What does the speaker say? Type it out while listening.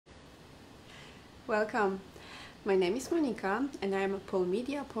Welcome. My name is Monika and I am a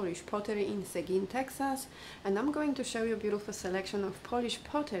Polmedia Polish Pottery in Seguin, Texas, and I'm going to show you a beautiful selection of Polish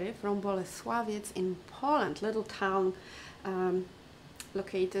pottery from Bolesławiec in Poland, little town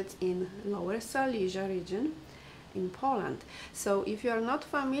located in Lower Silesia region in Poland. So if you are not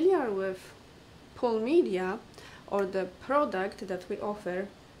familiar with Polmedia or the product that we offer,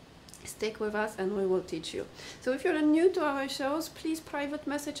 stick with us and we will teach you. So if you're new to our shows, please private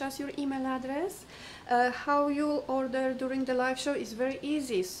message us your email address. How you order during the live show is very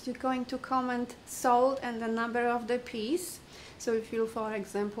easy. So you're going to comment sold and the number of the piece. So if you, for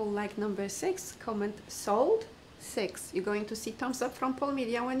example, like number 6, comment sold 6. You're going to see thumbs up from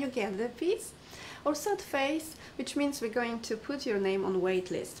Polmedia when you get the piece. Or sad face, which means we're going to put your name on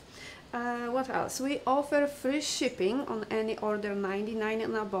wait list. What else? We offer free shipping on any order 99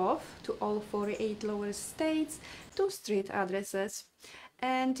 and above to all 48 lower states, to street addresses.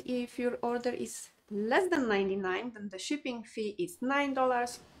 And if your order is less than 99, then the shipping fee is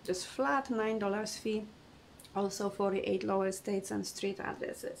 $9, just flat $9 fee, also 48 lower states and street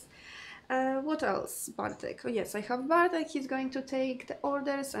addresses. What else, Bartek? Oh yes, I have Bartek. He's going to take the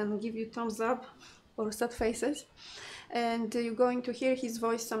orders and give you thumbs up or sad faces. And you're going to hear his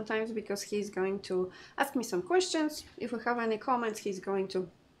voice sometimes because he's going to ask me some questions. If we have any comments, he's going to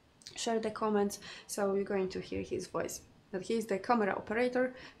share the comments, so you're going to hear his voice. But he's the camera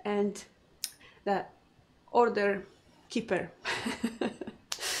operator and the order keeper.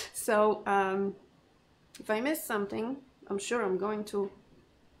 So if I miss something, I'm sure I'm going to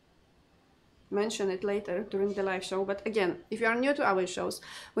mention it later during the live show. But again, if you are new to our shows,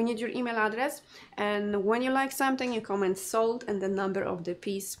 we need your email address, and when you like something, you comment sold and the number of the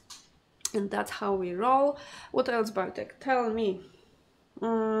piece, and that's how we roll. What else, Bartek? Tell me.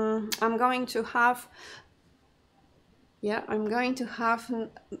 I'm going to have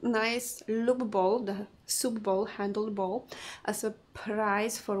nice loop ball, the soup bowl, handled bowl, as a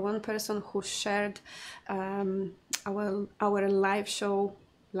prize for one person who shared our live show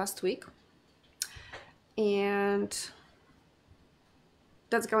last week. And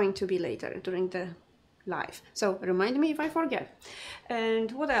that's going to be later during the live, so remind me if I forget. And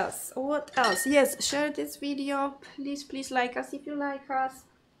what else? Yes, share this video, please like us if you like us,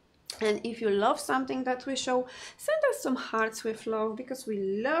 and if you love something that we show, send us some hearts with love, because we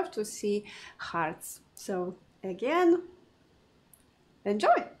love to see hearts. So again,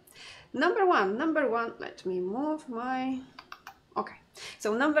 enjoy. Number one, let me move my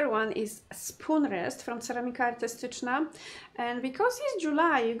so number 1 is spoon rest from Ceramika Artystyczna, and because it's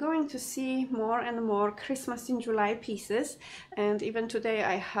July, you're going to see more and more Christmas in July pieces, and even today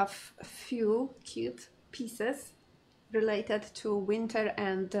I have a few cute pieces related to winter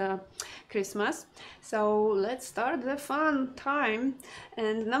and Christmas. So let's start the fun time,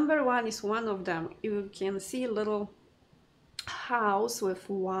 and number 1 is one of them. You can see a little house with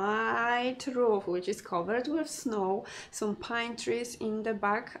white roof which is covered with snow, some pine trees in the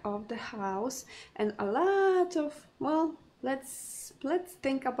back of the house, and a lot of, well, let's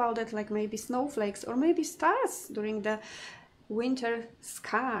think about it like maybe snowflakes or maybe stars during the winter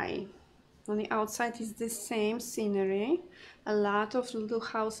sky. On the outside is the same scenery, a lot of little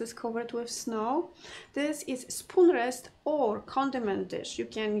houses covered with snow. This is spoon rest or condiment dish. You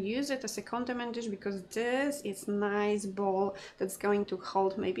can use it as a condiment dish because this is nice bowl that's going to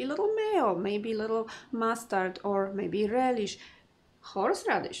hold maybe a little mayo, maybe a little mustard, or maybe relish,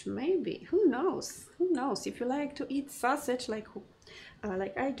 horseradish, maybe, who knows, if you like to eat sausage like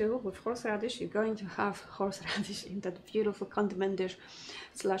I do with horseradish, you're going to have horseradish in that beautiful condiment dish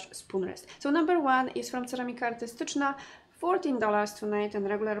 / spoon rest. So number 1 is from Ceramika Artystyczna, $14 tonight, and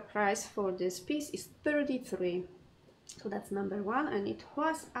regular price for this piece is $33. So that's number 1, and it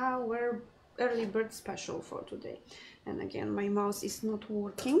was our early bird special for today. And again, my mouse is not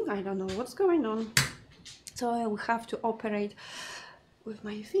working. I don't know what's going on, so I will have to operate with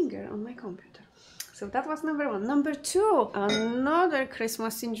my finger on my computer. So that was number 1. Number 2, another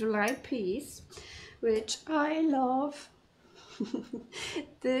Christmas in July piece, which I love.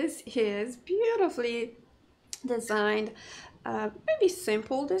 This is beautifully designed, maybe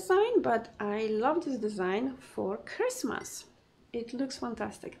simple design, but I love this design for Christmas. It looks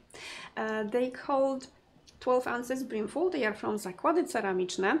fantastic. They called 12 ounces brimful. They are from Zakłady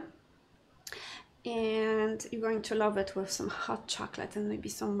Ceramiczne. And you're going to love it with some hot chocolate and maybe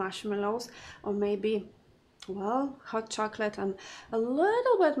some marshmallows, or maybe, well, hot chocolate and a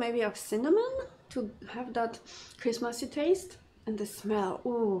little bit maybe of cinnamon to have that Christmassy taste, and the smell,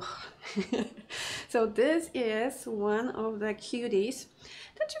 ooh. So this is one of the cuties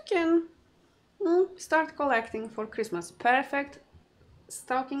that you can start collecting for Christmas. Perfect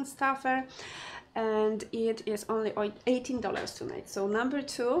stocking stuffer. and it is only $18 tonight. So number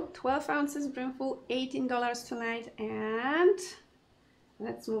 2, 12 ounces brimful, $18 tonight. And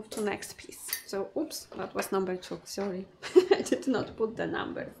let's move to next piece. So oops, that was number 2, sorry. I did not put the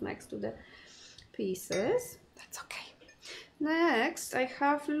numbers next to the pieces. That's okay. Next I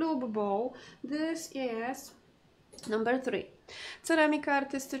have lube bowl. This is number 3. Ceramika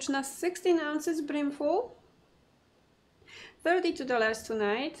artystyczna, 16 ounces brimful, $32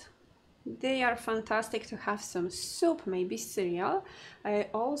 tonight. They are fantastic to have some soup, maybe cereal. I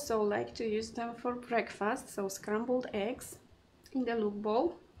also like to use them for breakfast, so scrambled eggs in the lube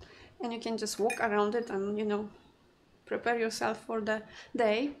bowl, and you can just walk around it and, you know, prepare yourself for the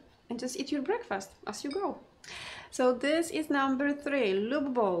day and just eat your breakfast as you go. So this is number 3,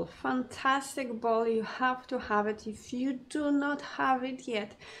 lube bowl. Fantastic bowl, you have to have it. If you do not have it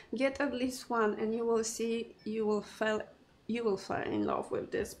yet, get at least one and you will see you will fall in love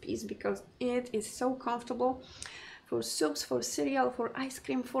with this piece, because it is so comfortable for soups, for cereal, for ice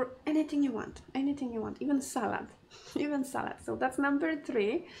cream, for anything you want, even salad. Even salad. So that's number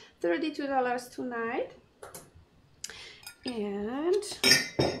 3, $32 tonight. And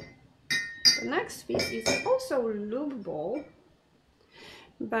the next piece is also lube bowl,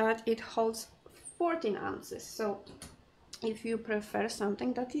 but it holds 14 ounces. So if you prefer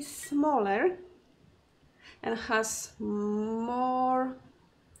something that is smaller and has more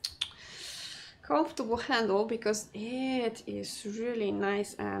comfortable handle, because it is really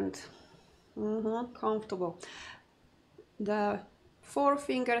nice and comfortable. The 4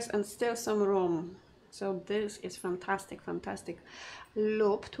 fingers and still some room. So this is fantastic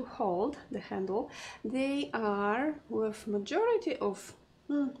loop to hold the handle. They are with majority of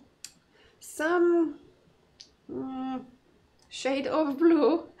some shade of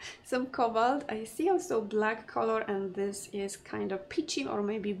blue, some cobalt. I see also black color, and this is kind of peachy or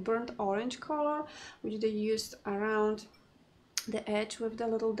maybe burnt orange color, which they used around the edge with the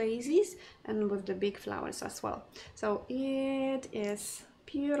little daisies and with the big flowers as well. So it is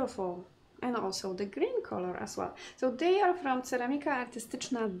beautiful. And also the green color as well. So they are from Ceramika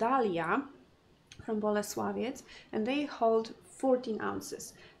Artystyczna Dalia from Bolesławiec, and they hold 14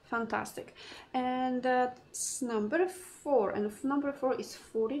 ounces. Fantastic. And that's number 4, and number 4 is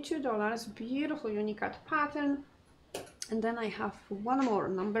 $42. Beautiful unicat pattern. And then I have one more,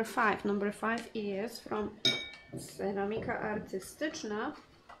 number 5. Number 5 is from Ceramika Artystyczna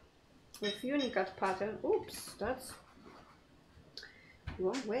with unicat pattern. Oops, that's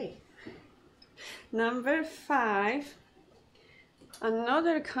wrong way. Number 5,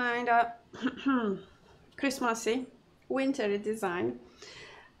 another kind of Christmassy, wintry design,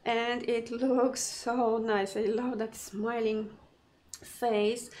 and it looks so nice. I love that smiling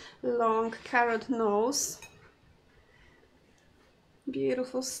face, long carrot nose,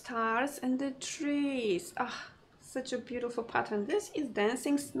 beautiful stars, and the trees. Such a beautiful pattern. This is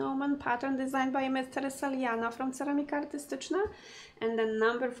Dancing Snowman pattern designed by Ms. Teresa Liana from Ceramika Artystyczna, and the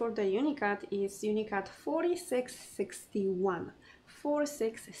number for the unicat is unicat 4661.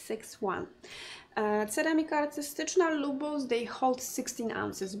 4661. Ceramika Artystyczna lubos, they hold 16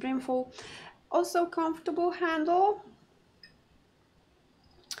 ounces brimful. Also comfortable handle.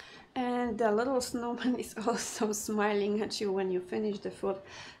 And the little snowman is also smiling at you when you finish the food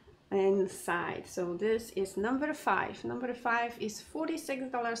inside. So this is number 5. Number 5 is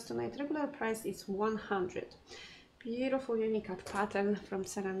 $46 tonight. Regular price is $100. Beautiful unicat pattern from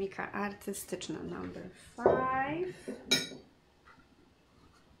Ceramika Artystyczna. Number 5.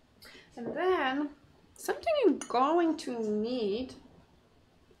 And then something you're going to need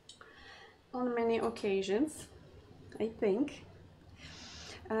on many occasions, I think.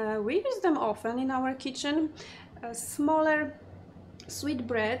 We use them often in our kitchen. Smaller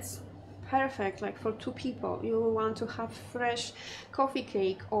sweetbreads, perfect like for 2 people. You want to have fresh coffee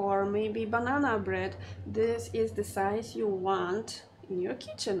cake or maybe banana bread. This is the size you want in your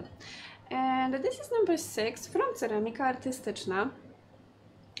kitchen. And this is number 6 from Ceramika Artystyczna.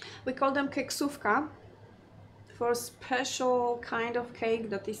 We call them keksówka for special kind of cake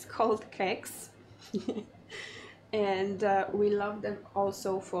that is called keks. And we love them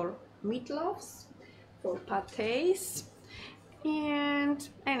also for meatloaves, for pâtés, and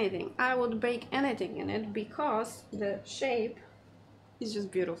anything. I would bake anything in it because the shape is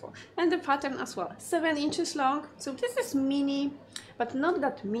just beautiful, and the pattern as well. 7 inches long, so this is mini, but not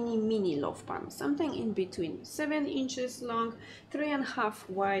that mini loaf pan, something in between. 7 inches long, 3.5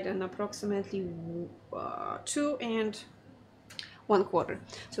 wide, and approximately 2 1/4.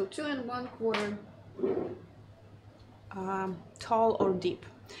 So 2 1/4 tall or deep.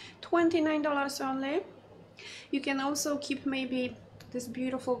 $29 only. You can also keep maybe this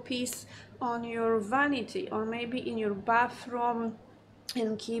beautiful piece on your vanity, or maybe in your bathroom,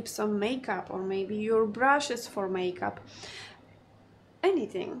 and keep some makeup, or maybe your brushes for makeup,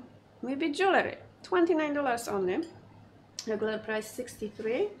 anything, maybe jewelry. $29 only, regular price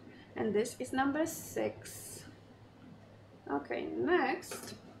 $63, and this is number 6. Okay,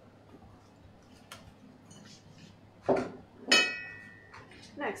 next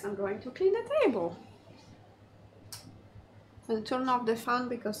I'm going to clean the table and turn off the fan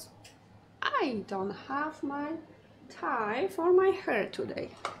because I don't have my tie for my hair today.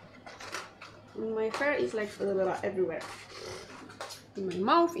 My hair is like everywhere, in my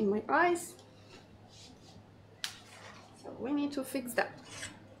mouth, in my eyes, so we need to fix that.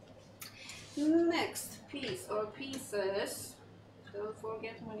 Next piece or pieces, don't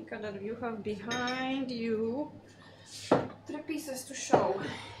forget, Monica, that you have behind you 3 pieces to show.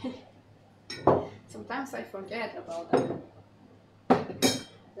 Sometimes I forget about them.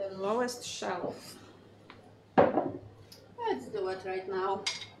 The lowest shelf. Let's do it right now.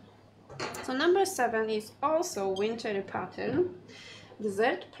 So number 7 is also wintry pattern.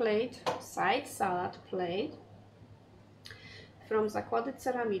 Dessert plate, side salad plate from Zakłady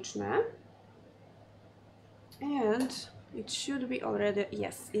Ceramiczne. And it should be already,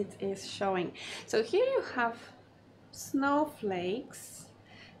 yes, it is showing. So here you have snowflakes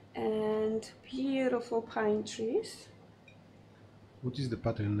and beautiful pine trees. What is the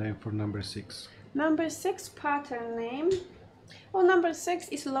pattern name for number 6? Number 6 pattern name, well, number 6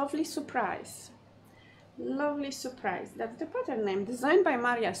 is Lovely Surprise. Lovely Surprise, that's the pattern name, designed by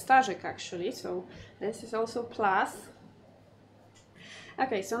Maria Starzyk actually, so this is also plus.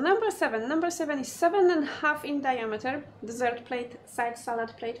 Okay, so number 7 is 7.5 in diameter, dessert plate, side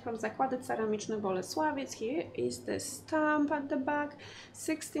salad plate from Zakłady Ceramiczne Bolesławiec. Here is the stamp at the back,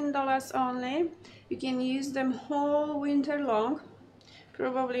 $16 only. You can use them whole winter long,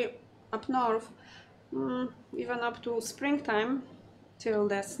 probably up north, even up to springtime, till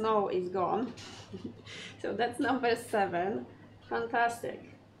the snow is gone. So that's number 7, fantastic.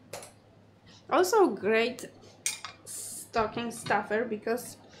 Also great stocking stuffer,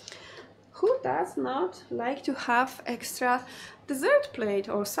 because who does not like to have extra dessert plate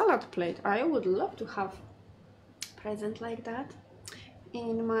or salad plate? I would love to have a present like that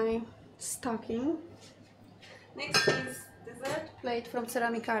in my stocking. Next is dessert plate from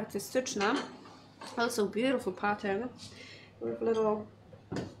Ceramika Artystyczna, also beautiful pattern with little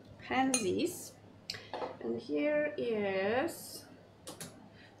pansies. And here is,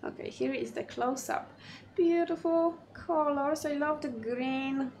 okay, here is the close-up. Beautiful colors. I love the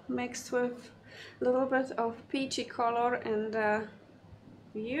green mixed with a little bit of peachy color, and the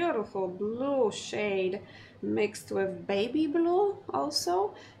beautiful blue shade mixed with baby blue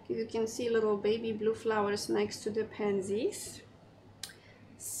also. You can see little baby blue flowers next to the pansies.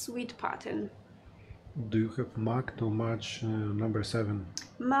 Sweet pattern. Do you have mark to match number 7?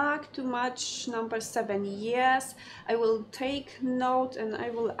 Mark to match number 7, yes. I will take note and I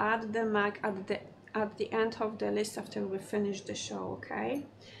will add the mark at the end of the list after we finish the show, okay?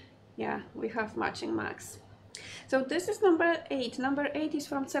 Yeah, we have matching marks. So this is number 8. Number 8 is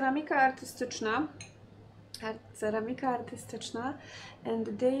from Ceramika Artystyczna. And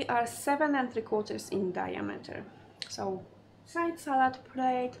they are 7 3/4 in diameter. So side salad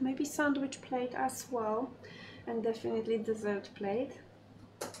plate, maybe sandwich plate as well, and definitely dessert plate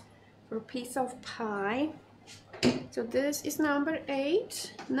for a piece of pie. So this is number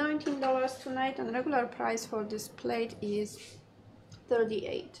 8, $19 tonight, and regular price for this plate is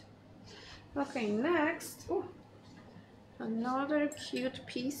 $38. Okay, next, another cute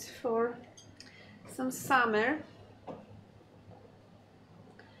piece for some summer.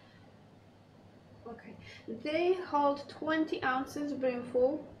 Okay, they hold 20 ounces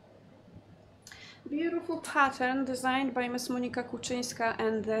brimful. Beautiful pattern designed by Miss Monika Kuczyńska,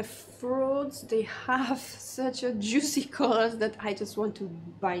 and the fruits, they have such a juicy colors that I just want to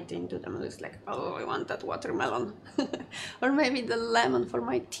bite into them. It's like, oh, I want that watermelon. Or maybe the lemon for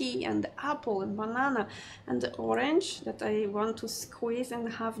my tea, and the apple and banana, and the orange that I want to squeeze and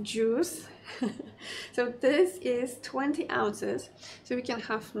have juice. So this is 20 ounces, so we can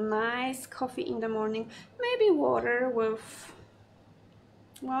have nice coffee in the morning, maybe water with,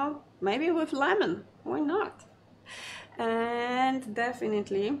 well, maybe with lemon, why not? And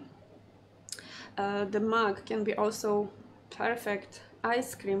definitely the mug can be also perfect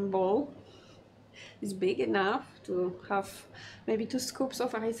ice cream bowl. It's big enough to have maybe 2 scoops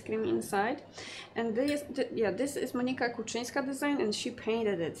of ice cream inside. And this is Monika Kuczyńska design, and she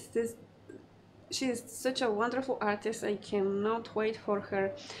painted it. She is such a wonderful artist. I cannot wait for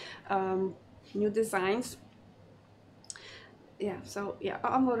her new designs. yeah, so yeah,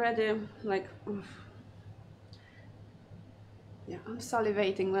 I'm already like, yeah, I'm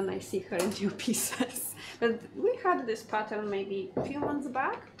salivating when I see her new pieces. But we had this pattern maybe a few months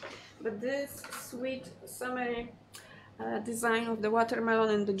back, but this sweet summery design of the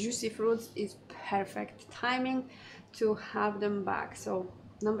watermelon and the juicy fruits is perfect timing to have them back. So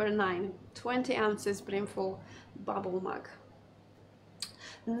number 9, 20 ounces brimful bubble mug.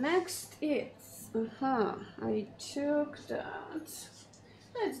 Next is, I took that.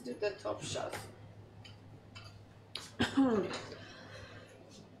 Let's do the top shelf.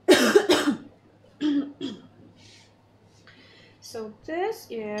 So this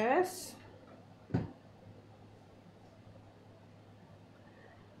is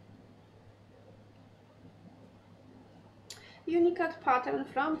Unicat pattern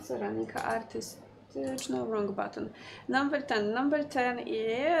from Ceramika Artist. No, wrong button. Number 10. Number 10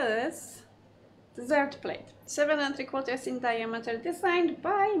 is dessert plate. 7¾ in diameter, designed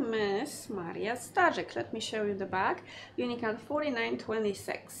by Miss Maria Starzyk. Let me show you the back. Unicat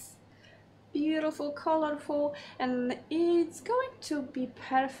 4926. Beautiful, colorful, and it's going to be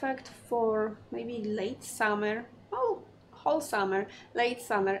perfect for maybe late summer, oh, whole summer, late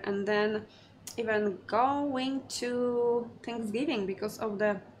summer, and then even going to Thanksgiving because of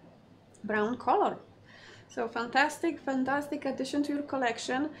the brown color. So fantastic, fantastic addition to your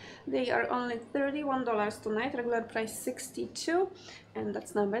collection. They are only $31 tonight, regular price $62, and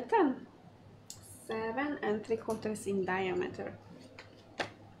that's number 10. 7¾ in diameter.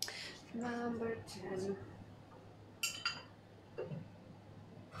 Number 10.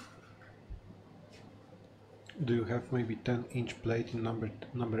 Do you have maybe 10-inch plate in number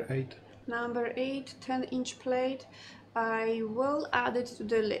 8? Number 8, 10-inch plate. I will add it to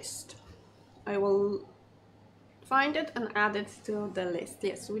the list. I will find it and add it to the list.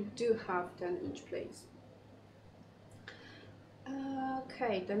 Yes, we do have 10-inch plates.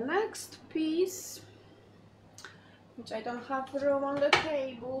 Okay, the next piece, which I don't have room on the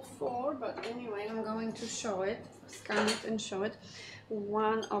table for, but anyway, I'm going to show it, scan it and show it.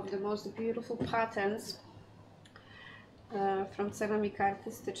 One of the most beautiful patterns from Ceramika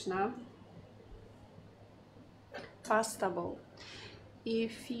Artystyczna. Pasta bowl.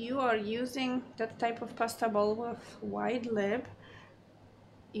 If you are using that type of pasta bowl with wide lip,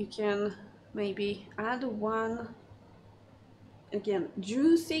 you can maybe add one, again,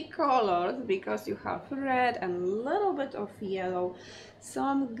 juicy colors, because you have red and a little bit of yellow,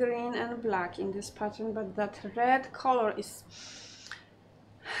 some green and black in this pattern, but that red color is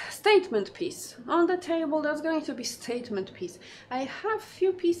statement piece on the table. That's going to be statement piece. I have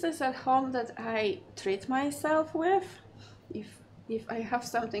few pieces at home that I treat myself with. If I have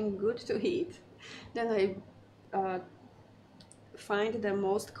something good to eat, then I find the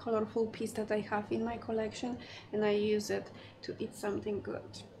most colorful piece that I have in my collection and I use it to eat something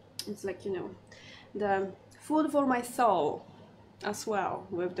good. It's like, you know, the food for my soul as well,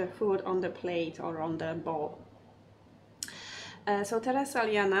 with the food on the plate or on the bowl. So Teresa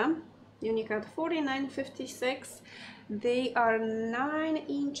Liana, Unicat 4956. They are 9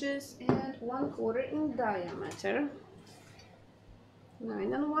 inches and 1/4 in diameter.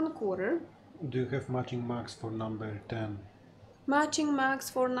 9 1/4. Do you have matching mugs for number 10? Matching mugs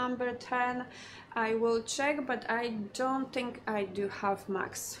for number 10. I will check, but I don't think I do have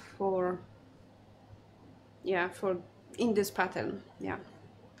mugs for, yeah, for in this pattern. Yeah,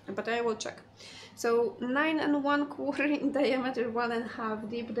 but I will check. So 9 1/4 in diameter, 1.5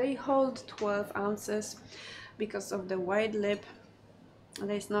 deep. They hold 12 ounces because of the wide lip.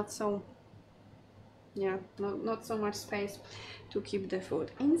 There's not so, yeah, not so much space to keep the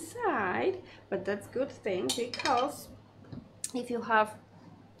food inside, but that's good thing, because if you have,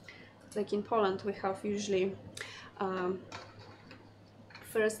 like in Poland, we have usually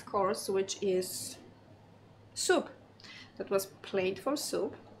first course, which is soup. That was plate for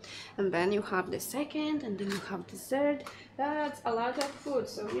soup, and then you have the second, and then you have dessert. That's a lot of food,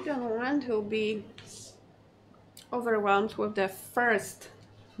 so you don't want to be overwhelmed with the first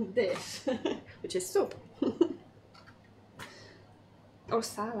dish, which is soup. Or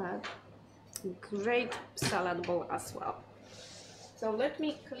salad. Great salad bowl as well. So let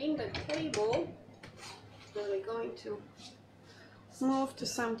me clean the table, and we're going to move to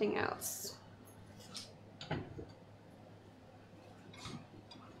something else.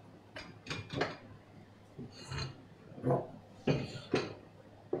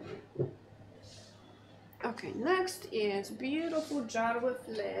 Okay, next is beautiful jar with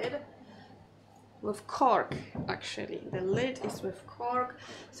lid, with cork. Actually, the lid is with cork,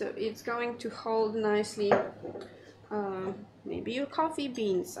 so it's going to hold nicely maybe your coffee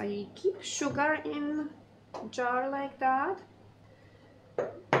beans. I keep sugar in jar like that,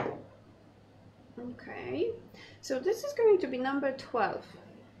 Okay, so this is going to be number 12.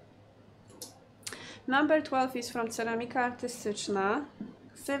 Number 12 is from Ceramika Artystyczna,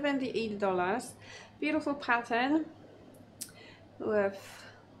 $78. Beautiful pattern with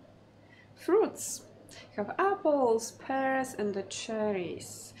fruits. You have apples, pears, and the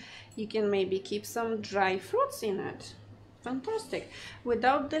cherries. You can maybe keep some dry fruits in it. Fantastic.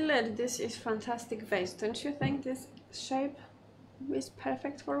 Without the lid, this is fantastic vase. Don't you think this shape is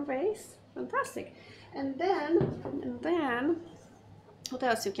perfect for vase? Fantastic. And then, what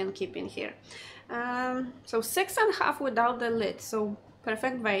else you can keep in here? So 6.5 without the lid. So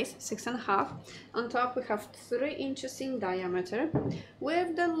perfect vase, 6.5. On top we have 3 inches in diameter.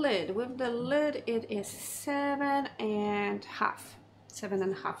 With the lid it is 7.5.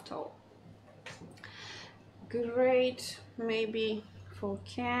 7.5 tall. Great, maybe for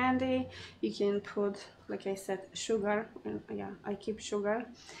candy. You can put, like I said, sugar. And yeah, I keep sugar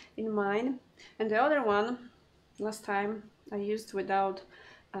in mine. And the other one, last time I used without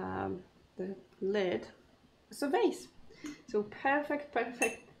the lid, it's a vase. So perfect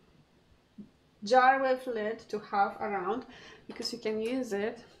jar with lid to have around, because you can use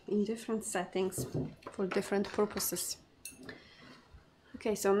it in different settings for different purposes.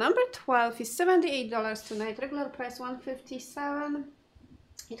 Okay, so number 12 is $78 tonight, regular price $157.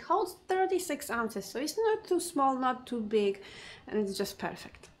 It holds 36 ounces, so it's not too small, not too big, and it's just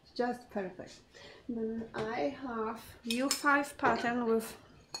perfect. Just perfect. Then I have U5 pattern with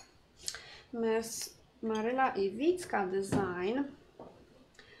Miss Maryla Iwicka design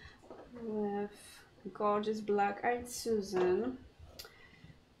with gorgeous black-eyed Susan.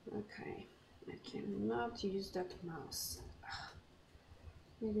 Okay, I cannot use that mouse.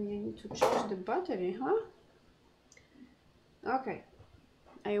 Maybe I need to change the battery, huh? Okay,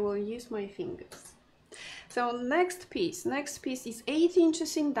 I will use my fingers. So next piece is 8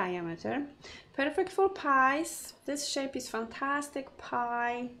 inches in diameter, perfect for pies. This shape is fantastic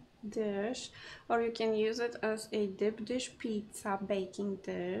pie dish, or you can use it as a dip dish, pizza, baking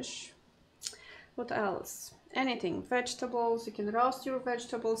dish. What else? Anything, vegetables, you can roast your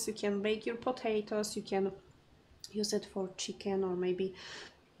vegetables, you can bake your potatoes, you can use it for chicken, or maybe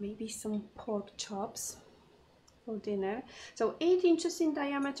some pork chops for dinner. So 8 inches in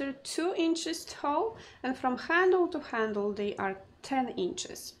diameter, 2 inches tall, and from handle to handle they are 10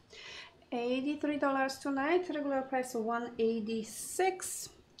 inches. $83 tonight, regular price of $186.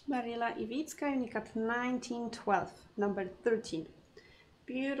 Maryla Iwicka, Unicat 1912, number 13.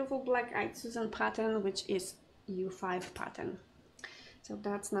 Beautiful black-eyed Susan pattern, which is U5 pattern. So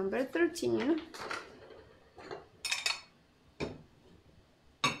that's number 13.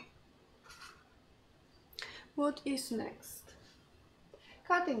 What is next?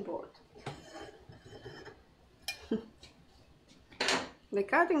 Cutting board. The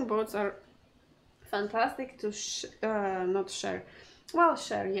cutting boards are fantastic to not share. Well,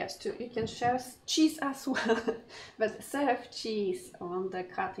 share, yes, too. You can share cheese as well, but serve cheese on the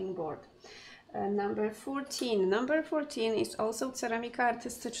cutting board. Number 14. Number 14 is also Ceramika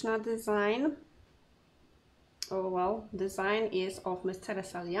Artystyczna design. Oh, well, design is of Miss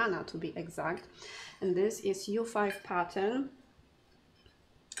Teresa Liana, to be exact. And this is U5 pattern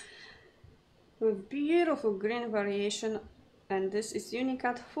with beautiful green variation, and this is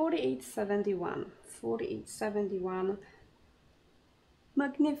Unicat 4871. 4871.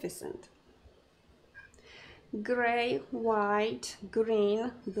 Magnificent. Gray, white,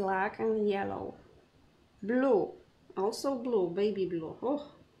 green, black, and yellow. Blue, also blue, baby blue. Oh,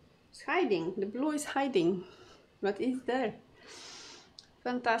 it's hiding. The blue is hiding, but it's there.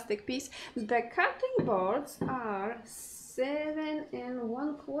 Fantastic piece. The cutting boards are 7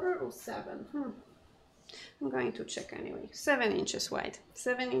 1/4 or 7. I'm going to check anyway. 7 inches wide.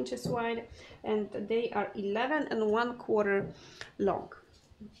 7 inches wide, and they are 11 1/4 long.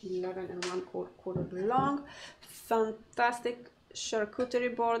 11 1/4 long. Fantastic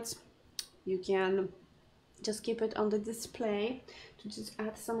charcuterie boards. You can just keep it on the display to just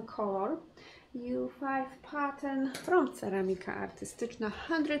add some color. U5 pattern from Ceramika Artystyczna,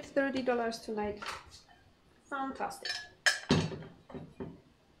 $130 tonight. Fantastic.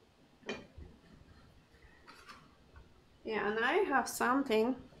 Yeah, and I have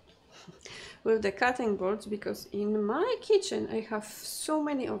something with the cutting boards, because in my kitchen I have so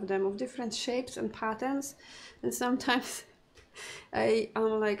many of them of different shapes and patterns, and sometimes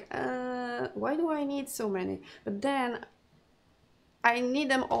I'm like, why do I need so many? But then I need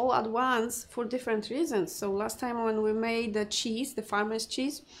them all at once for different reasons. So last time when we made the cheese, the farmer's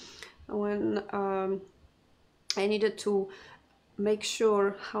cheese, when I needed to make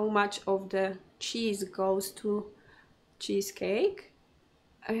sure how much of the cheese goes to cheesecake,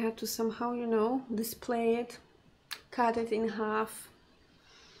 I had to somehow, you know, display it, cut it in half.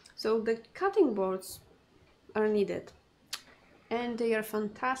 So the cutting boards are needed, and they are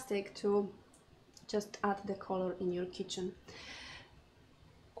fantastic to just add the color in your kitchen.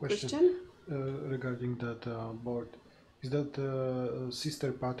 Question regarding that board. Is that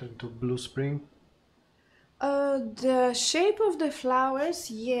sister pattern to Blue Spring? The shape of the flowers,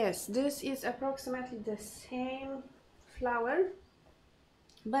 yes, this is approximately the same flower,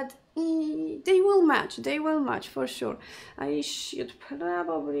 but they will match for sure. I should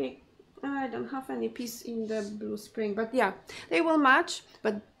probably, I don't have any piece in the Blue Spring, but yeah, they will match,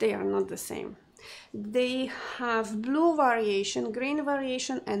 but they are not the same. They have blue variation, green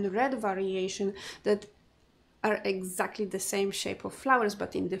variation, and red variation that are exactly the same shape of flowers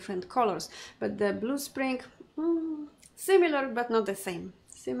but in different colors. But the Blue Spring, similar but not the same.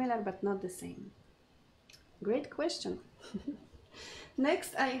 Similar but not the same. Great question.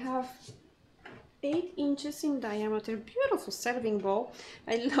 Next I have 8 inches in diameter, beautiful serving bowl.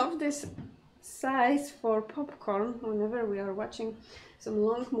 I love this size for popcorn whenever we are watching some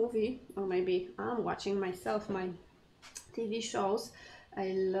long movie, or maybe I'm watching myself my TV shows.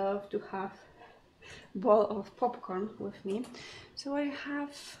 I love to have bowl of popcorn with me, so I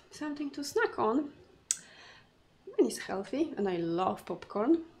have something to snack on, and it's healthy, and I love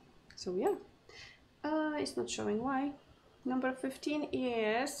popcorn. So yeah, it's not showing why. Number 15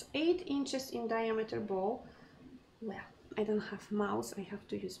 is 8 inches in diameter bowl. Well, I don't have mouse, I have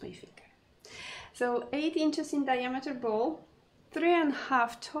to use my finger. So 8 inches in diameter bowl,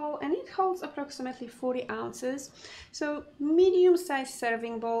 3.5 tall, and it holds approximately 40 ounces. So medium-sized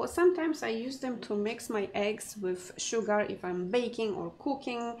serving bowl. Sometimes I use them to mix my eggs with sugar if I'm baking or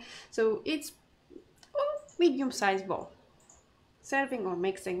cooking. So it's a medium-sized bowl, serving or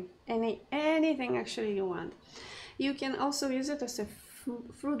mixing anything actually you want. You can also use it as a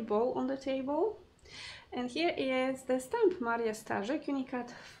fruit bowl on the table. And here is the stamp Maria Starzyk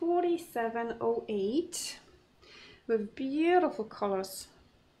Unicat 4708 with beautiful colors.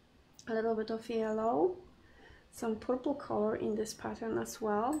 A little bit of yellow, some purple color in this pattern as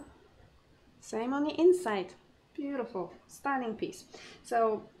well. Same on the inside. Beautiful, stunning piece.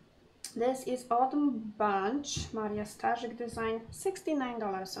 So this is Autumn Bunch, Maria Starzyk design,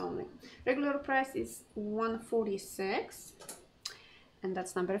 $69 only. Regular price is $146, and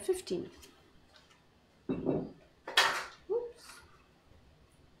that's number 15. Oops.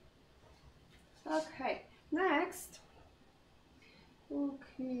 Okay, next.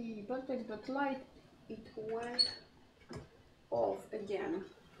 Okay, but light, it went off again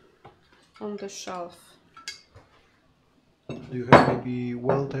on the shelf. Do you have maybe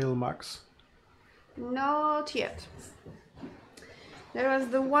Welltail Max? Not yet. There was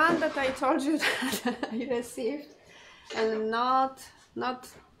the one that I told you that I received, and not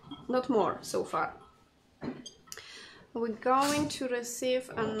more so far. We're going to receive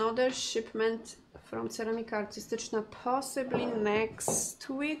another shipment from Ceramika Artystyczna possibly next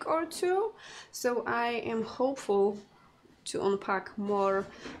week or two, so I am hopeful to unpack more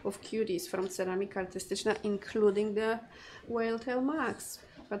of cuties from Ceramika Artystyczna, including the Welltail Max.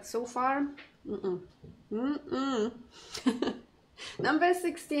 But so far, Number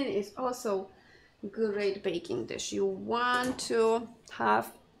 16 is also great baking dish. You want to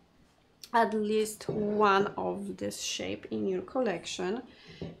have at least one of this shape in your collection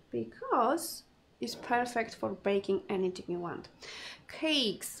because it's perfect for baking anything you want.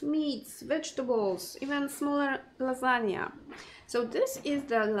 Cakes, meats, vegetables, even smaller lasagna. So this is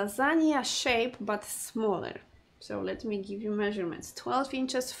the lasagna shape but smaller. So let me give you measurements. 12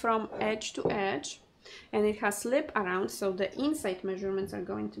 inches from edge to edge, and it has lip around, so the inside measurements are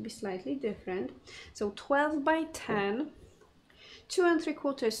going to be slightly different. So 12 by 10, 2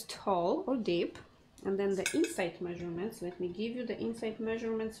 3/4 tall or deep, and then the inside measurements, let me give you the inside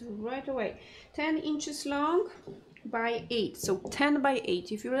measurements right away. 10 inches long by 8, so 10 by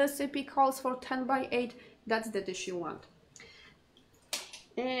 8. If your recipe calls for 10 by 8, that's the dish you want.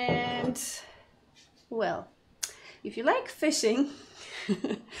 And well, if you like fishing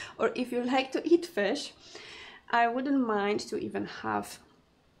or if you like to eat fish, I wouldn't mind to even have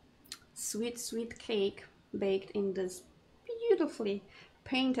sweet cake baked in this beautifully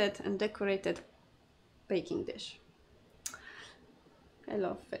painted and decorated baking dish. I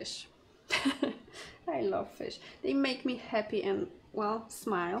love fish. I love fish. They make me happy and, well,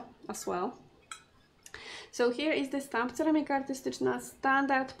 smile as well. So here is the stamp Ceramika Artystyczna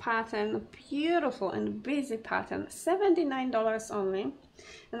standard pattern, beautiful and busy pattern, $79 only,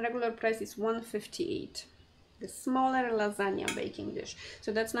 and regular price is $158. the smaller lasagna baking dish.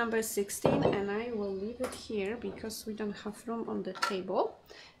 So that's number 16, and I will leave it here because we don't have room on the table,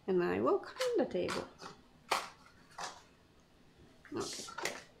 and I will clean the table. Okay.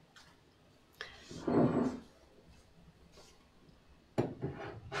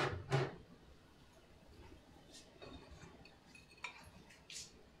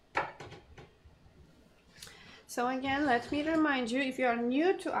 So again, let me remind you, if you are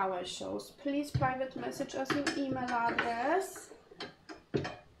new to our shows, please private message us your email address.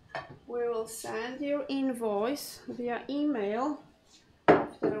 We will send your invoice via email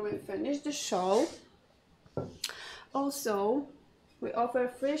after we finish the show. Also, we offer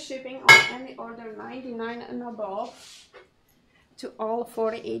free shipping on any order 99 and above to all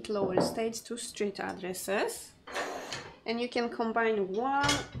 48 lower states to street addresses. And you can combine 1,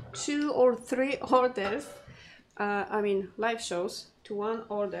 2, or 3 orders, live shows, to one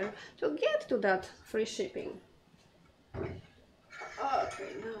order to get to that free shipping. Okay,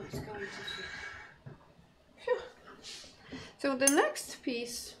 now it's going to fit. Phew. So the next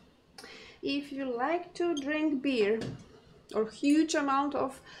piece, if you like to drink beer or huge amount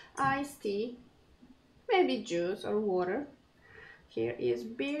of iced tea, maybe juice or water, here is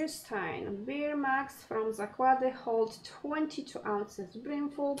Beer Stein. Beer Max from Zakłady holds 22 ounces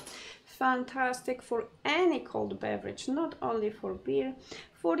brimful. Fantastic for any cold beverage, not only for beer.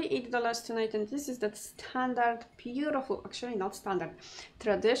 $48 tonight, and this is that standard, beautiful, actually not standard,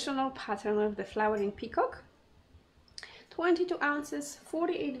 traditional pattern of the flowering peacock. 22 ounces,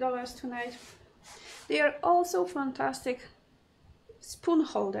 $48 tonight. They are also fantastic spoon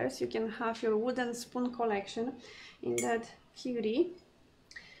holders. You can have your wooden spoon collection in that cutie.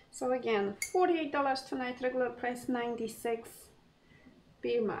 So again, $48 tonight, regular price $96.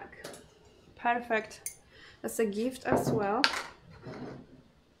 Beer mug, perfect as a gift as well.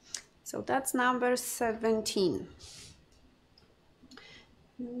 So that's number 17.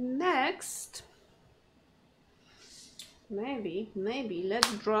 Next, maybe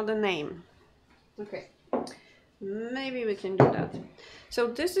let's draw the name. Okay, maybe we can do that. So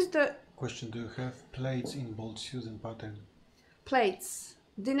this is the Question: do you have plates in bold Susan pattern? plates,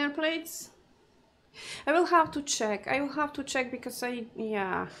 dinner plates? I will have to check. Because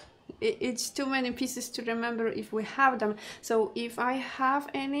it's too many pieces to remember if we have them. So if I have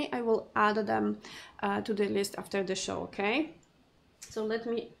any, I will add them to the list after the show. Okay. So let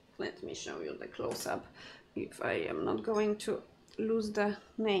me show you the close-up if I am not going to lose the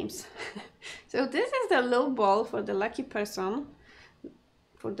names. So this is the low ball for the lucky person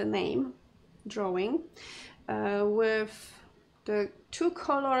for the name drawing with the 2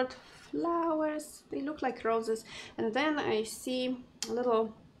 colored flowers. They look like roses, and then I see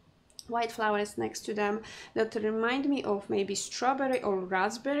little white flowers next to them that remind me of maybe strawberry or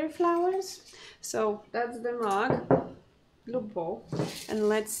raspberry flowers. So that's the mug, blue ball, and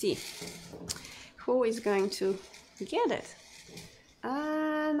let's see who is going to get it.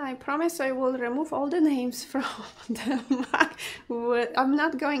 And I promise I will remove all the names from the mug. I'm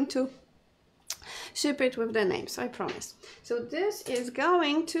not going to ship it with the names, I promise. So this is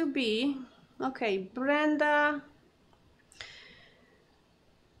going to be, okay, Brenda.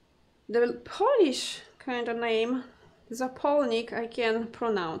 The Polish kind of name, Zapolnik, I can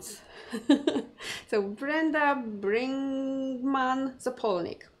pronounce. So Brenda Brinkman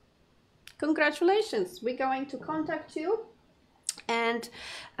Zapolnik. Congratulations, we're going to contact you and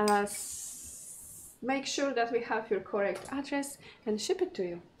make sure that we have your correct address and ship it to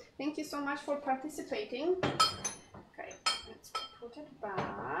you. Thank you so much for participating. Okay, let's put it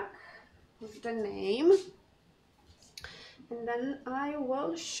back with the name. And then I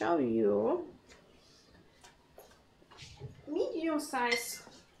will show you medium size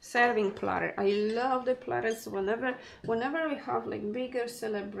serving platter. I love the platters whenever we have like bigger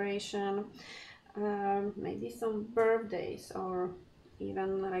celebration, maybe some birthdays or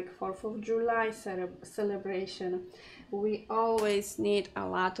even like 4th of July celebration. We always need a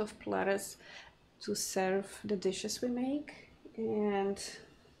lot of platters to serve the dishes we make. And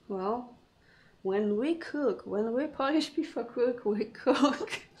well, when we Polish people cook, we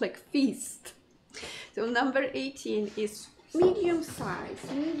cook like feast. So number 18 is medium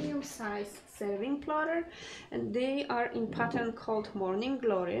size serving platter, and they are in pattern called Morning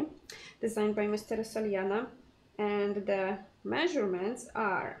Glory, designed by Mr. Saliana, and the measurements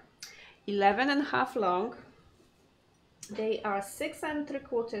are 11.5 long, they are 6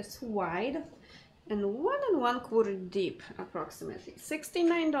 3/4 wide, and 1 1/4 deep, approximately.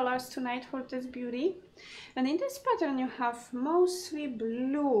 $69 tonight for this beauty. And in this pattern you have mostly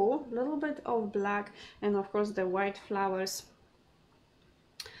blue, a little bit of black, and of course the white flowers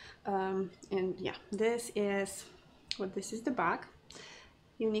And yeah, this is the back.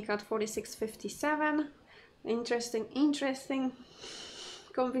 Unicode 4657. Interesting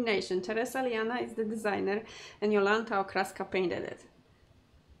combination. Teresa Liana is the designer and Jolanta Okraska painted it.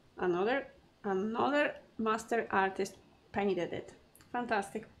 Another master artist painted it.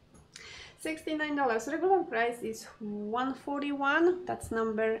 Fantastic. $69. Regular price is $141. That's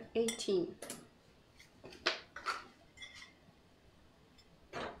number 18.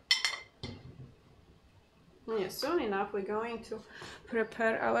 Yeah, soon enough we're going to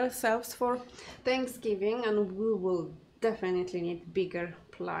prepare ourselves for Thanksgiving, and we will definitely need bigger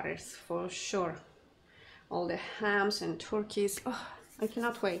platters for sure. All the hams and turkeys. Oh, I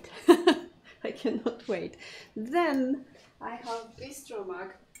cannot wait. I cannot wait. Then I have Bistro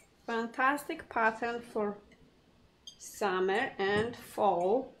Mug. Fantastic pattern for summer and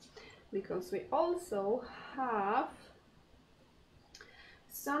fall, because we also have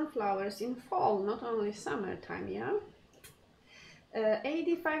sunflowers in fall, not only summertime, yeah?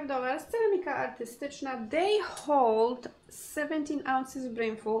 $85, ceramika artystyczna. They hold 17 ounces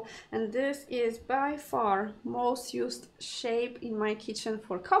brimful, and this is by far most used shape in my kitchen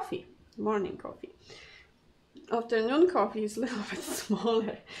for coffee, morning coffee. Afternoon coffee is a little bit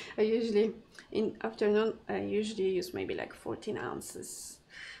smaller. In afternoon I usually use maybe like 14 ounces,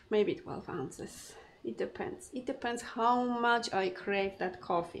 maybe 12 ounces. It depends how much I crave that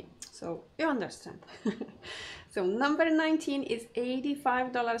coffee, so you understand. So number 19 is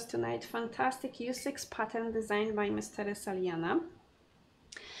 $85 tonight. Fantastic U6 pattern designed by Miss Teresa Liana.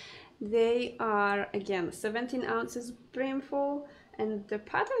 They are again 17 ounces brimful, and the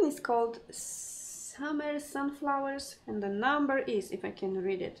pattern is called Summer Sunflowers, and the number is, if I can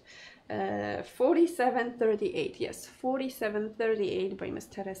read it, 4738. Yes, 4738 by Miss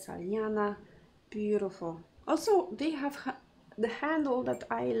Teresa Liana. Beautiful. Also, they have the handle that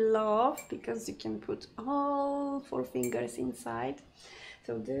I love, because you can put all 4 fingers inside.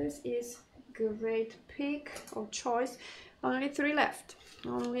 So this is great pick or choice. Only 3 left.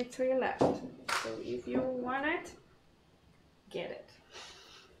 Only 3 left. So if you want it, get it.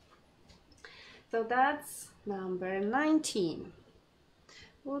 So that's number 19.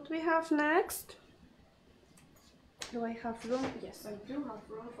 What we have next? Do I have room? Yes, I do have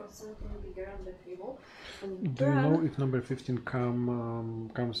room for something bigger on the table. And do you know if number 15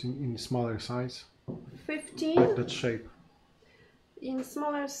 comes in smaller size? 15? Like that shape. In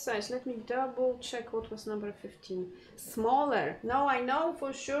smaller size. Let me double check what was number 15. Smaller. No, I know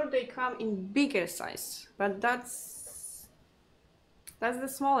for sure they come in bigger size, but that's the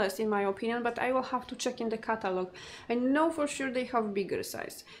smallest in my opinion, but I will have to check in the catalog. I know for sure they have bigger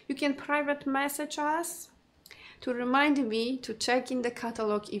size. You can private message us to remind me to check in the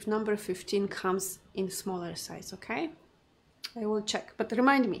catalog if number 15 comes in smaller size, okay? I will check, but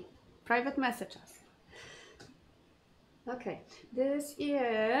remind me, private message us. Okay, this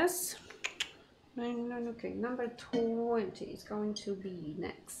is, okay, number 20 is going to be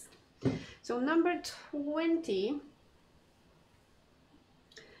next. So number 20,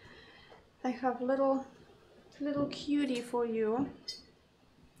 I have little cutie for you.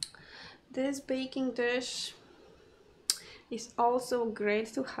 This baking dish is also great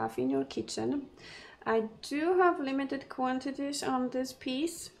to have in your kitchen. I do have limited quantities on this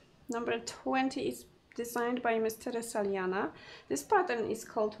piece. Number 20 is designed by Miss Teresa Liana. This pattern is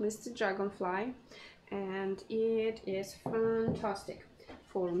called Mr. Dragonfly, and it is fantastic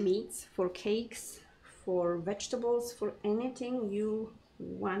for meats, for cakes, for vegetables, for anything you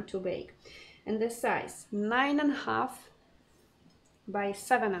want to bake. And the size 9.5 by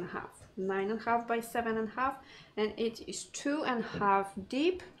 7.5. 9.5 by 7.5, and it is 2.5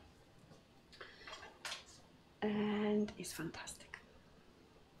 deep, and it's fantastic.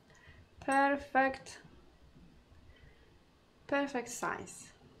 Perfect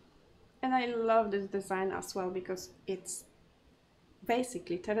size. And I love this design as well, because it's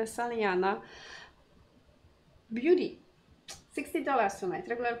basically Teresa Liana beauty. $60 tonight.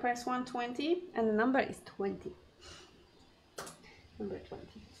 Regular price $120, and the number is 20. Number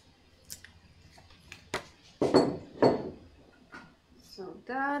 20. So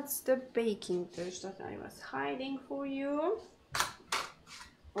that's the baking dish that I was hiding for you,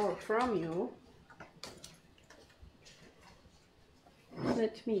 or from you.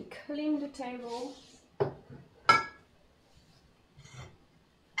 Let me clean the table.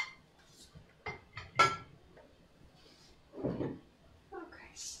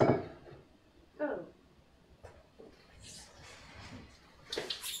 Okay. Oh.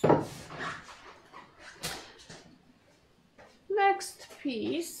 Next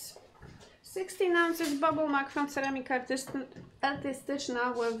piece, 16 ounces bubble mug from Ceramic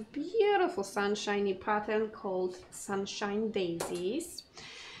artystyczna with beautiful sunshiny pattern called Sunshine Daisies.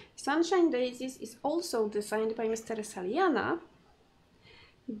 Sunshine Daisies is also designed by Mr. Saliana.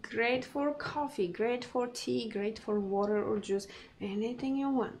 Great for coffee, great for tea, great for water or juice, anything you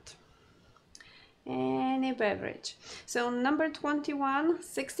want. Any beverage. So number 21,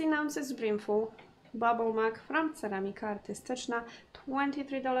 16 ounces brimful, bubble mug from Ceramika Artystyczna,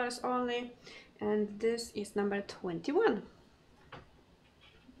 $23 only. And this is number 21.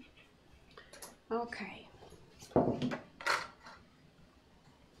 Okay.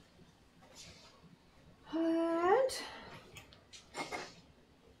 And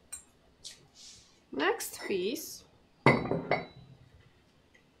next piece,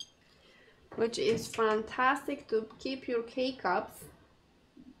 which is fantastic to keep your K-cups,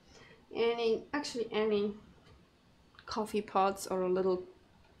 any coffee pots or little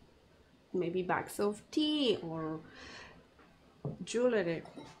maybe bags of tea or jewelry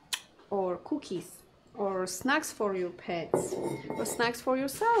or cookies or snacks for your pets or snacks for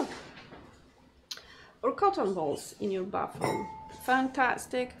yourself or cotton balls in your bathroom.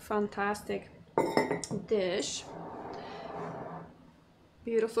 Fantastic, fantastic dish.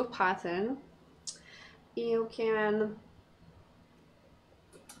 Beautiful pattern. You can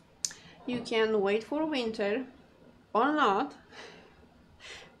wait for winter or not.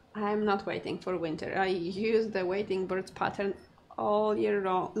 I'm not waiting for winter. I use the waiting birds pattern all year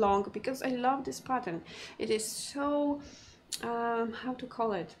long because I love this pattern. It is so how to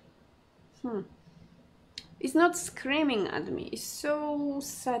call it, it's not screaming at me, it's so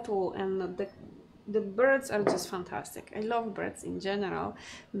subtle, and the birds are just fantastic. I love birds in general,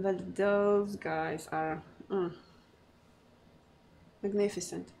 but those guys are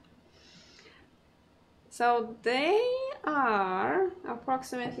magnificent. So they are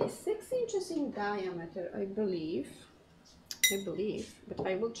approximately 6 inches in diameter, I believe, but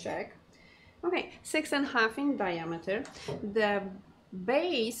I will check. Okay, 6.5 in diameter. The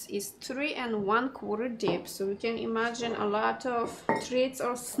base is 3 1/4 deep, so you can imagine a lot of treats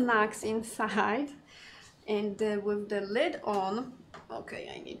or snacks inside. And with the lid on,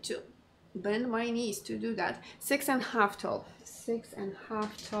 okay, I need to bend my knees to do that. 6.5 tall,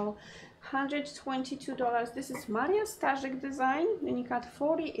 6.5 tall. $122. This is Maria Staszik design. Unicat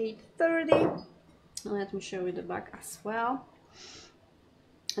 4830. Let me show you the back as well.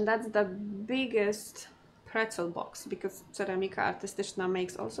 And that's the biggest pretzel box, because Ceramika Artystyczna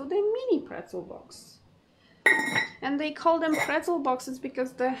makes also the mini pretzel box. And they call them pretzel boxes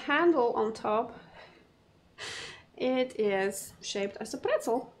because the handle on top, it is shaped as a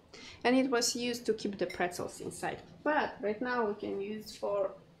pretzel, and it was used to keep the pretzels inside. But right now we can use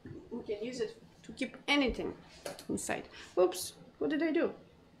it to keep anything inside. Oops, what did I do?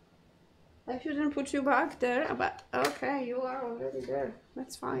 I shouldn't put you back there, but okay, you are already there.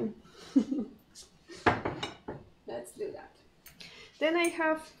 That's fine. Let's do that. Then I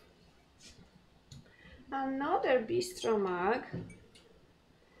have another bistro mug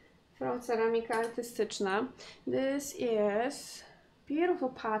from Ceramika Artystyczna. This is beautiful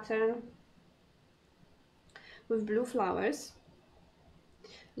pattern with blue flowers,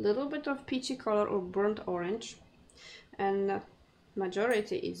 a little bit of peachy color or burnt orange, and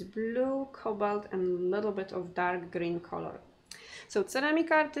majority is blue, cobalt, and a little bit of dark green color. So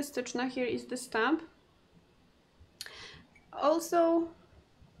Ceramika Artystyczna, here is the stamp. Also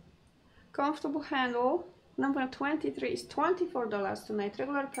comfortable handle. Number 23 is $24 tonight,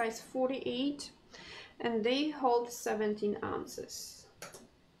 regular price $48, and they hold 17 ounces.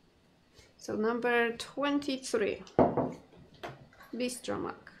 So number 23, bistro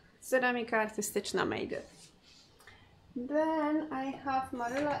mug, Ceramika Artystyczna made it. Then I have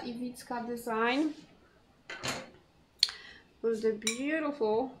Maryla Iwicka design with the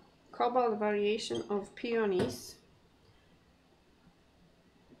beautiful cobalt variation of peonies.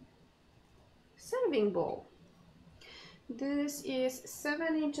 Serving bowl. This is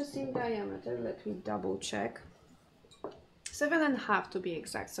 7 inches in diameter. Let me double check. 7.5 to be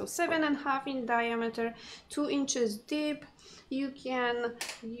exact. So 7.5 in diameter, 2 inches deep. You can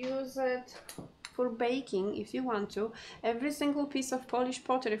use it for baking if you want to. Every single piece of Polish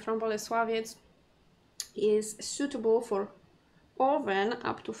pottery from Bolesławiec is suitable for oven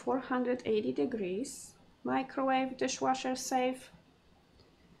up to 480 degrees, microwave, dishwasher safe,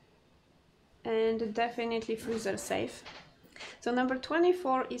 and definitely freezer safe. So number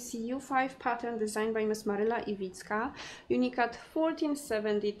 24 is U5 pattern designed by Miss Maryla Iwicka, Unicat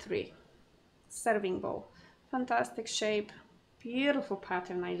 1473, serving bowl. Fantastic shape, beautiful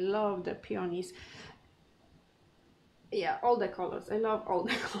pattern. I love the peonies. Yeah, all the colors. I love all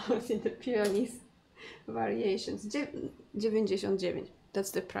the colors in the peonies. variations. 99.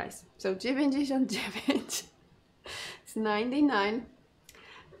 That's the price. So 99. It's 99.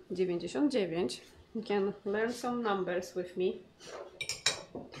 99. You can learn some numbers with me.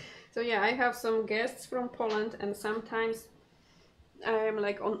 So yeah, I have some guests from Poland, and sometimes I am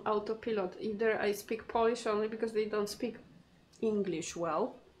like on autopilot. Either I speak Polish only because they don't speak English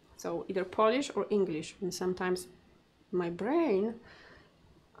well. So either Polish or English. And sometimes my brain,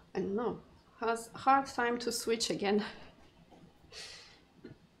 I don't know, has a hard time to switch again.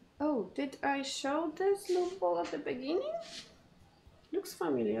 Oh, did I show this little ball at the beginning? Looks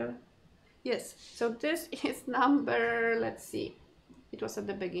familiar. Yes, so this is number, let's see, it was at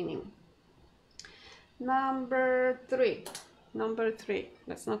the beginning. Number 3. Number 3.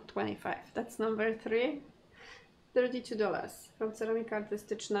 That's not 25. That's number 3. $32 from Ceramika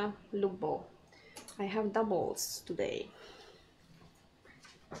Artystyczna Lubo. I have doubles today.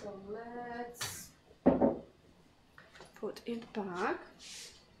 So let's put it back.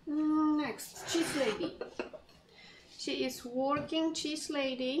 Next, Cheese Lady. She is working Cheese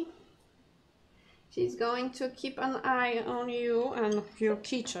Lady. She's going to keep an eye on you and your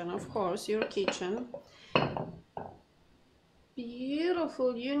kitchen, of course, your kitchen.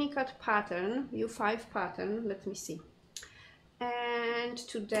 Beautiful Unicut pattern, U5 pattern, let me see. And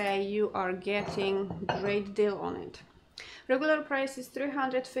today you are getting great deal on it. Regular price is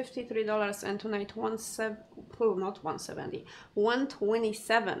 $353 and tonight not 170,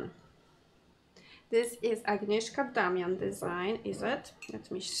 127. This is Agnieszka Damian design, is it?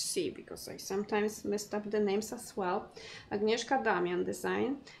 Let me see, because I sometimes messed up the names as well. Agnieszka Damian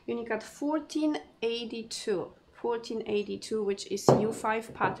design, Unicut 1482. 1482, which is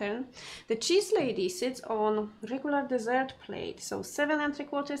U5 pattern. The Cheese Lady sits on regular dessert plate, so 7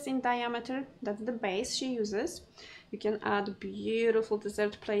 3/4 in diameter. That's the base she uses. You can add beautiful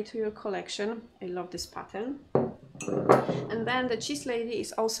dessert plate to your collection. I love this pattern. And then the Cheese Lady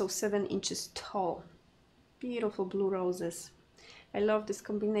is also 7 inches tall. Beautiful blue roses. I love this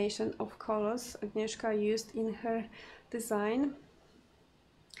combination of colors Agnieszka used in her design.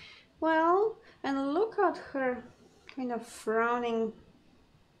 Well, and look at her kind of frowning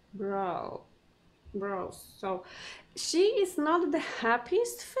brows. So she is not the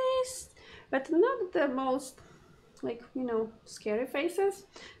happiest face, but not the most, like, you know, scary faces.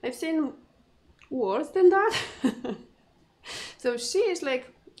 I've seen worse than that. So she is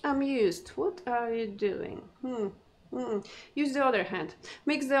like amused. What are you doing? Use the other hand.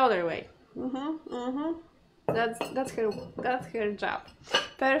 Mix the other way. That's her job.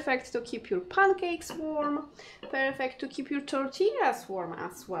 Perfect to keep your pancakes warm. Perfect to keep your tortillas warm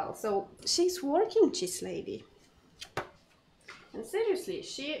as well. So she's working, Cheese Lady. And seriously,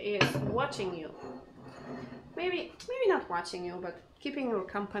 she is watching you. Maybe not watching you, but keeping your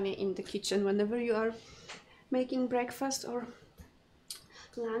company in the kitchen whenever you are making breakfast or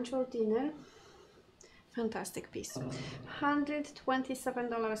lunch or dinner. Fantastic piece.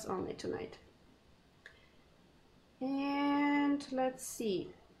 $127 only tonight. And let's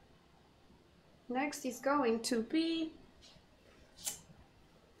see. Next is going to be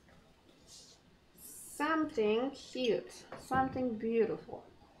something cute, something beautiful.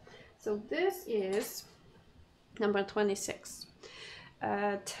 So this is number 26.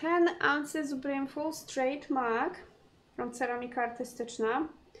 10 ounces brimful straight mug from Ceramika Artystyczna.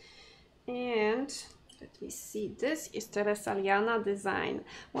 And let me see, this is Teresaliana design.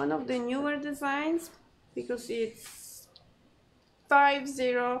 One of the newer designs, because it's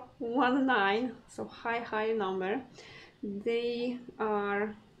 5019, so high number. They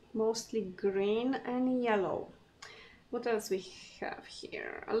are mostly green and yellow. What else we have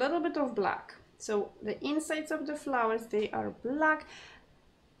here? A little bit of black. So the insides of the flowers, they are black,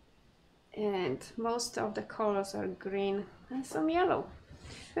 and most of the colors are green and some yellow.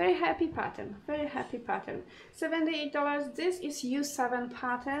 Very happy pattern, very happy pattern. $78. This is U7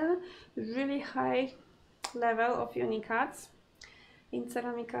 pattern, really high level of Unicuts in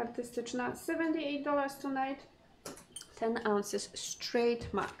Ceramika Artystyczna. $78 tonight. 10 ounces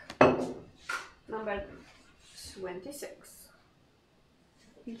straight mug. Number 26.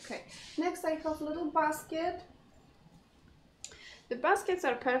 Okay, next I have little basket. The baskets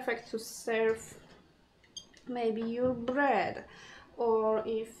are perfect to serve maybe your bread, or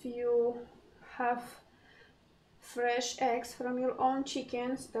if you have fresh eggs from your own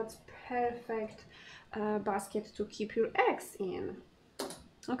chickens, that's perfect basket to keep your eggs in.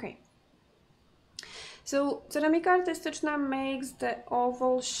 Okay. So Ceramika Artystyczna makes the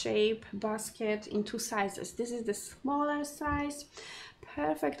oval shape basket in 2 sizes. This is the smaller size,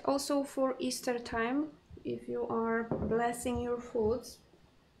 perfect also for Easter time if you are blessing your foods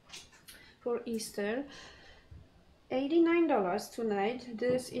for Easter. $89 tonight.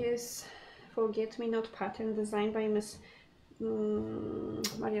 This is forget-me-not pattern designed by Miss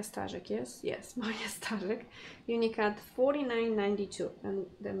Maria Starzek. Yes, Maria Starzek. Unicat 49.92, and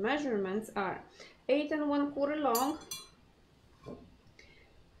the measurements are 8 1/4 long,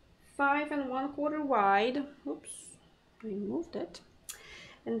 5 1/4 wide. Oops, I moved it.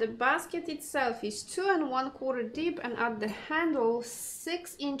 And the basket itself is 2 1/4 deep, and at the handle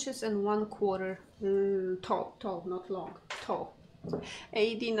 6 inches and 1/4 tall, not long, tall.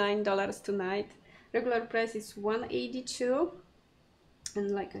 $89 tonight. Regular price is $182.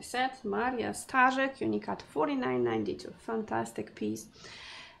 And like I said, Maria Starzek, Unicat 49.92. Fantastic piece.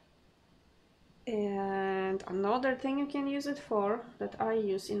 And another thing you can use it for, that I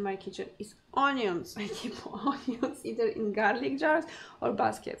use in my kitchen, is onions. I keep onions either in garlic jars or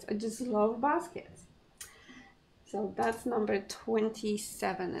baskets. I just love baskets. So that's number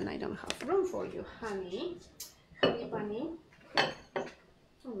 27, and I don't have room for you, honey. Honey bunny.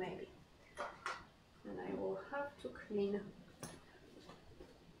 Or maybe. And I will have to clean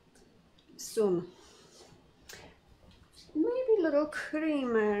soon. Maybe little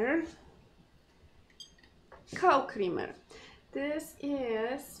creamer. Cow creamer. This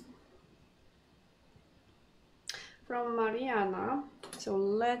is from Mariana. So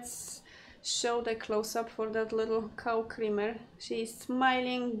let's show the close-up for that little cow creamer. She's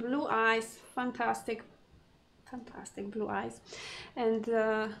smiling, blue eyes, fantastic blue eyes, and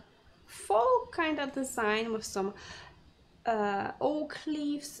fall kind of design with some oak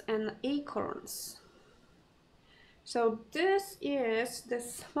leaves and acorns. So this is the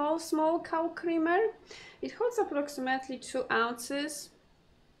small cow creamer. It holds approximately 2 ounces.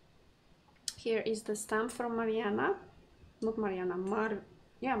 Here is the stamp from Mariana. Not Mariana, Mariana?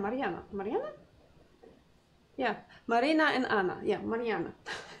 Yeah, Marina and Anna. Yeah, Mariana.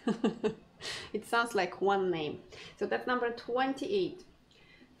 It sounds like one name. So that's number 28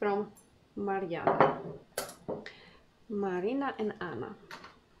 from Mariana. Marina and Anna.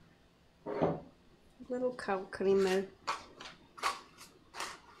 Little cow creamer.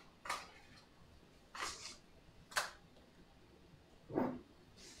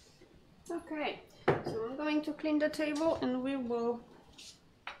 Okay, so I'm going to clean the table and we will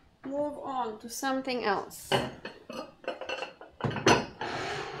move on to something else.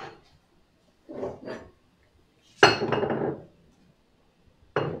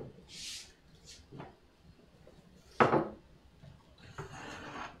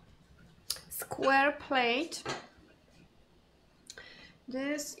 Square plate.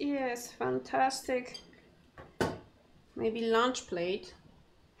 This is fantastic, maybe lunch plate.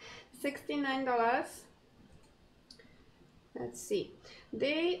 $69. Let's see.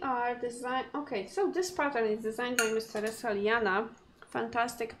 They are designed. Okay, so this pattern is designed by Miss Teresa Liana.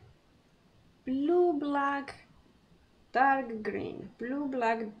 Fantastic blue, black, dark green. Blue,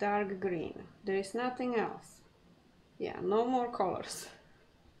 black, dark green. There is nothing else. Yeah, no more colors.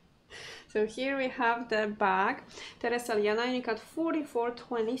 So here we have the bag. Teresa Liana Unicat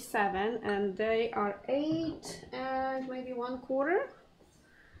 44.27, and they are 8 and maybe 1/4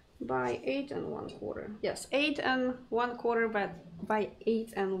 by 8 1/4. Yes, 8 1/4 by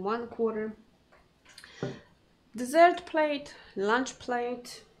 8 1/4. Dessert plate, lunch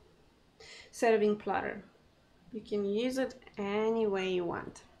plate, serving platter. You can use it any way you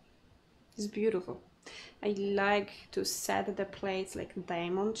want. It's beautiful. I like to set the plates like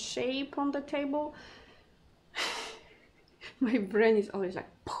diamond shape on the table. My brain is always like,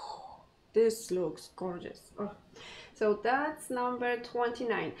 this looks gorgeous. Oh. So that's number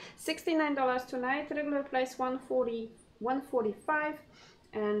 29. $69 tonight. Regular price $145,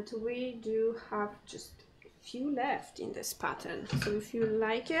 and we do have just a few left in this pattern. So if you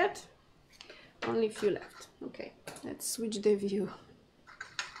like it, only a few left. Okay, let's switch the view.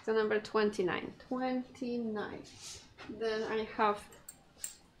 So number 29. Then I have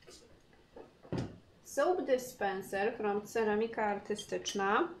soap dispenser from Ceramika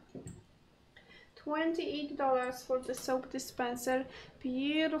Artystyczna. $28 for the soap dispenser.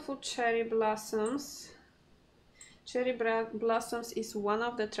 Beautiful cherry blossoms. Cherry blossoms is one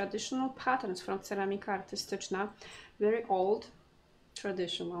of the traditional patterns from Ceramika Artystyczna. Very old,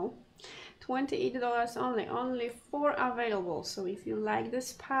 traditional. $28 only 4 available. So if you like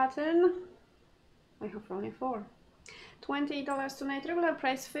this pattern, I have only 4. $28 tonight. Regular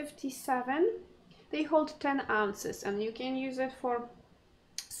price $57. They hold 10 ounces, and you can use it for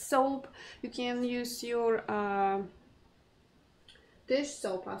soap. You can use your dish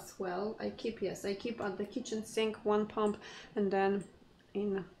soap as well. I keep at the kitchen sink 1 pump, and then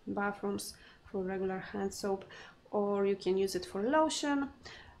in bathrooms for regular hand soap, or you can use it for lotion.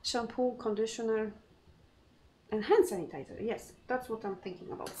 shampoo, conditioner, and hand sanitizer. Yes, that's what I'm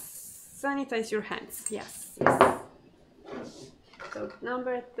thinking about. Sanitize your hands. Yes, yes. So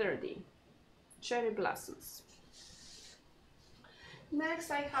number 30, cherry blossoms.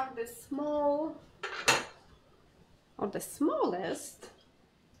 Next I have the small, or the smallest,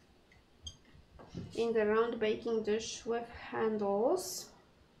 in the round baking dish with handles.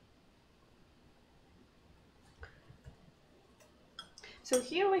 So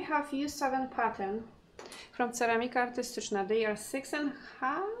here we have U7 pattern from Ceramika Artystyczna. They are 6.5.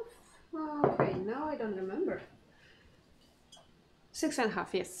 Okay, now I don't remember.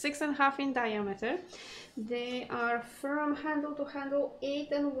 6.5, yes, 6.5 in diameter. They are from handle to handle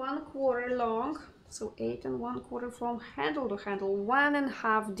 8.25 long. So 8.25 from handle to handle,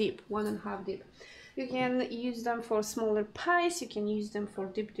 1.5 deep, 1.5 deep. You can use them for smaller pies. You can use them for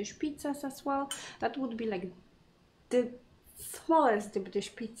deep dish pizzas as well. That would be like the smallest deep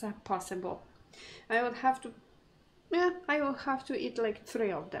dish pizza possible. I would have to, yeah, I will have to eat like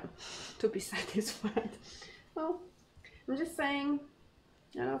 3 of them to be satisfied. Well, I'm just saying,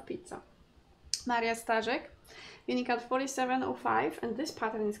 I love pizza. Maria Starzek, Unicode 4705, and this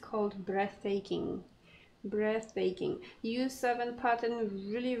pattern is called Breathtaking. Breathtaking. U7 pattern,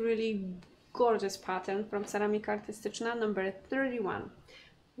 really, really gorgeous pattern from Ceramika Artystyczna, number 31.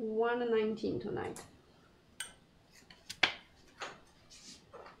 119 tonight.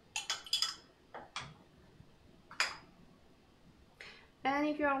 And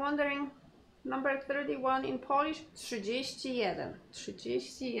if you are wondering, number 31 in Polish, 31.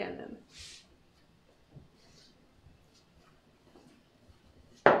 31.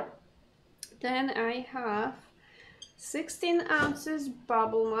 Then I have 16 ounces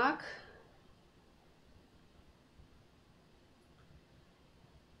bubble mac.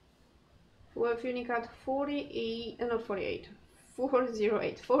 With Unicode 408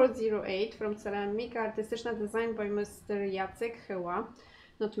 from Ceramika Artystyczna, designed by Mr. Jacek Chyła,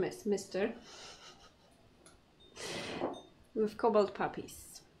 not Miss, Mr. With cobalt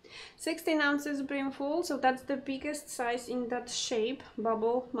puppies. 16 ounces brimful, so that's the biggest size in that shape,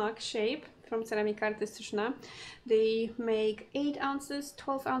 bubble mac shape from Ceramika Artystyczna. They make 8 ounces,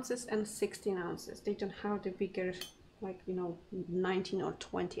 12 ounces and 16 ounces. They don't have the bigger, like, you know, 19 or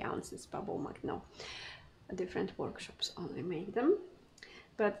 20 ounces bubble mac, no. Different workshops only make them,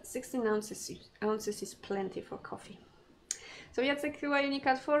 but 16 ounces is plenty for coffee. So Jacek Chyła,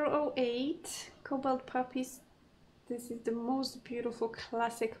 Unicode 408, cobalt puppies. This is the most beautiful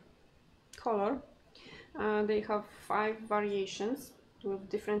classic color. They have 5 variations with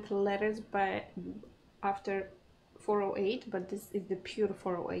different letters by after 408, but this is the pure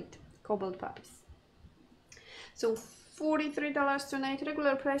 408 cobalt puppies. So $43 tonight,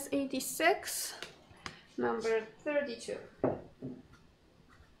 regular price $86. Number 32.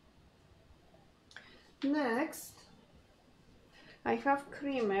 Next, I have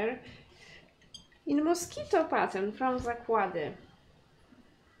creamer in mosquito pattern from Zakłady.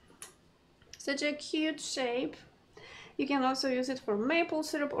 Such a cute shape. You can also use it for maple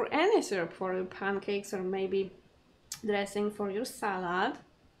syrup or any syrup for your pancakes or maybe dressing for your salad.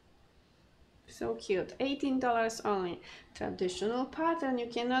 So cute. $18 only. Traditional pattern. You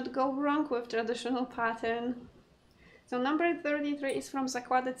cannot go wrong with traditional pattern. So number 33 is from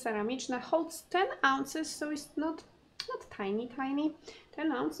Zakłady Ceramiczne. Holds 10 ounces, so it's not tiny.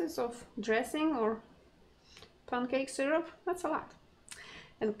 10 ounces of dressing or pancake syrup. That's a lot.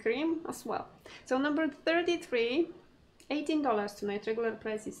 And cream as well. So number 33, $18 tonight. Regular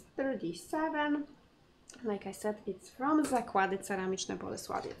price is $37. Like I said, it's from Zakłady Ceramiczne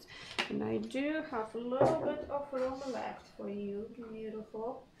Bolesławiec. And I do have a little bit of room left for you.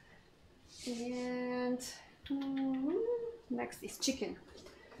 Beautiful. And next is chicken.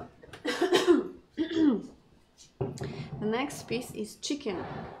 The next piece is chicken.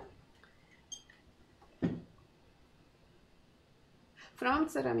 From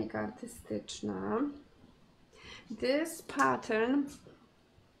Ceramika Artystyczna. This pattern,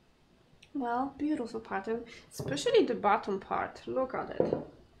 well, beautiful pattern, especially the bottom part. Look at it.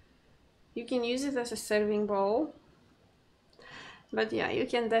 You can use it as a serving bowl, but yeah, you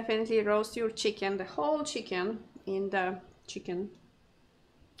can definitely roast your chicken, the whole chicken, in the chicken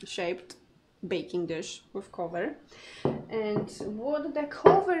shaped baking dish with cover. And what the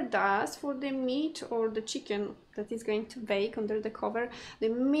cover does for the meat or the chicken that is going to bake under the cover, the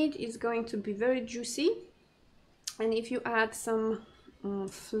meat is going to be very juicy. And if you add some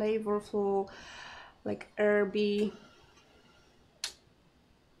flavorful, like herby,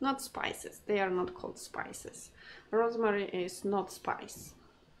 not spices, they are not called spices. Rosemary is not spice.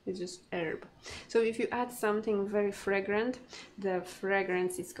 It's just herb. So if you add something very fragrant, the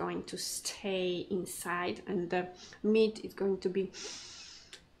fragrance is going to stay inside, and the meat is going to be.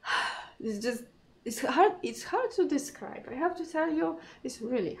 It's hard. It's hard to describe. I have to tell you, it's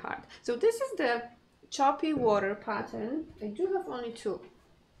really hard. So this is the choppy water pattern. I do have only two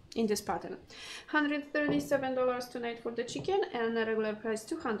in this pattern. $137 tonight for the chicken, and the regular price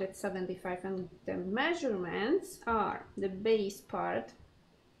 $275. And the measurements are: the base part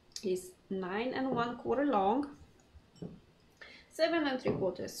is 9 1/4 long, 7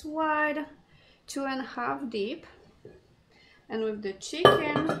 3/4 wide, 2.5 deep, and with the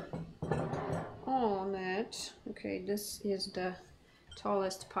chicken on it, okay, this is the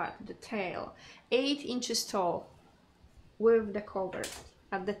tallest part, the tail, 8 inches tall with the cover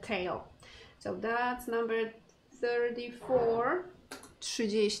at the tail. So that's number 34,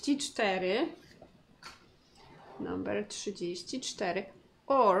 34, number 34,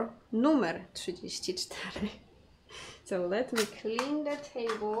 or numer 34. So let me clean the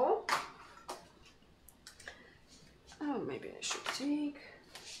table. Oh, maybe I should take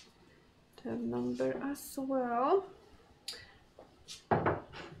the number as well.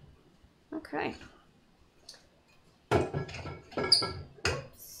 Okay. Oops.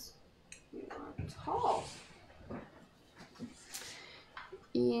 You are tall.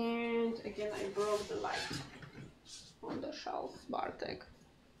 And again, I broke the light on the shelf, Bartek.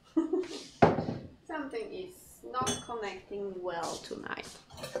 Something is not connecting well tonight.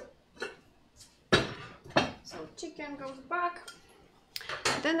 So chicken goes back.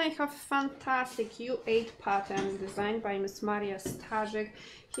 Then I have fantastic U8 pattern designed by Miss Maria Starzyk.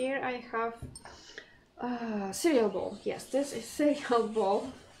 Here I have cereal bowl. Yes, this is cereal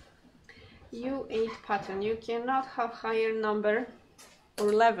bowl. U8 pattern. You cannot have higher number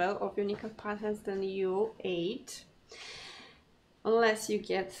or level of unique patterns than U8 unless you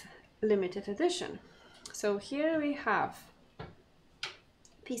get limited edition. So here we have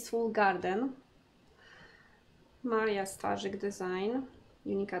Peaceful Garden, Maria Starzyk design,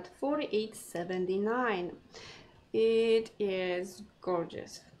 unique at $48.79. It is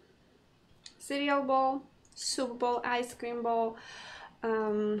gorgeous. Cereal bowl, soup bowl, ice cream bowl,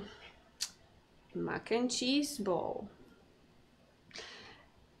 mac and cheese bowl,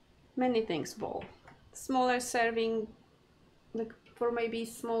 many things bowl. Smaller serving, like for maybe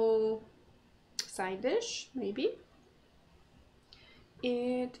small side dish, maybe.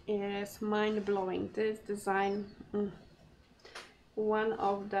 It is mind-blowing. This design, one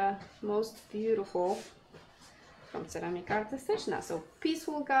of the most beautiful from Ceramic Artystyczna. So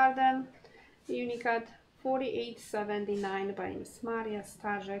Peaceful Garden, unique at $48.79 by Miss Maria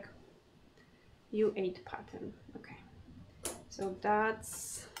Starzyk, U8 pattern. Okay, so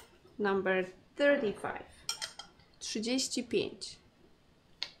that's number 35. 35.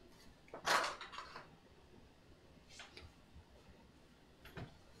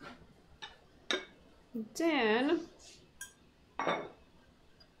 Then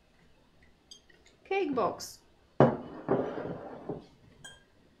cake box.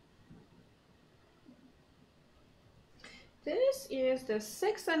 This is the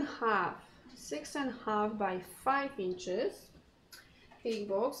 6.5 by 5 inches cake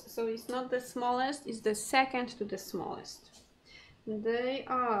box. So it's not the smallest, it's the second to the smallest. They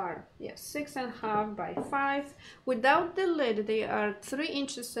are, yes, 6.5 by 5. Without the lid, they are 3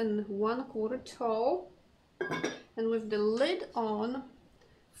 inches and 1/4 tall, and with the lid on,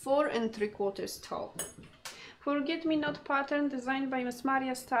 4 3/4 tall. Forget-me-not pattern designed by Miss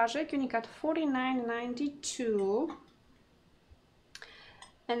Maria Starzyk, unique at $49.92.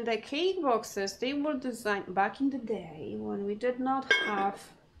 And the cake boxes, they were designed back in the day when we did not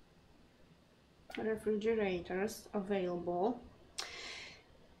have refrigerators available,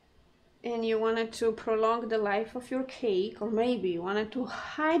 and you wanted to prolong the life of your cake, or maybe you wanted to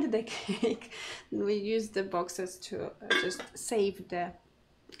hide the cake. We used the boxes to just save the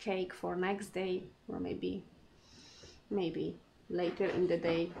cake for next day, or maybe later in the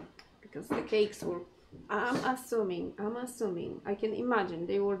day, because the cakes were, I'm assuming, I can imagine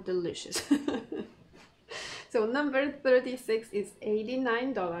they were delicious. So number 36 is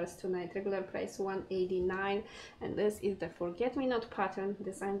 $89 tonight, regular price $189, and this is the Forget-Me-Not pattern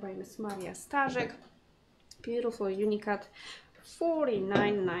designed by Miss Maria Starzyk. Beautiful, unique at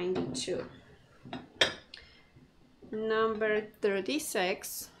 $49.92. Number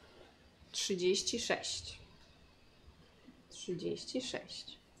 36, 36.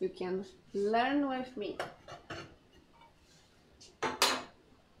 36. You can learn with me.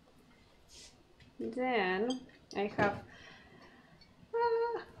 Then I have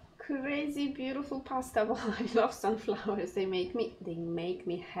crazy beautiful pasta bowl. I love sunflowers. They make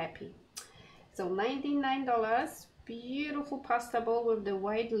me happy. So $99. Beautiful pasta bowl with the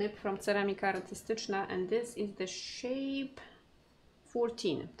white lip from Ceramika Artystyczna, and this is the shape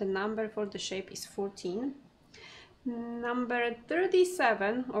 14. The number for the shape is 14. Number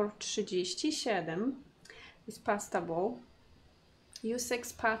 37 or 37 is pasta bowl.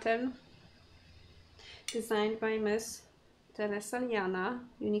 U6 pattern designed by Miss Teresa Liana,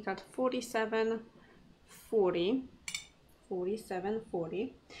 Unicat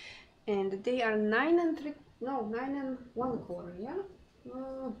 4740, and they are 9 and 1/4, yeah?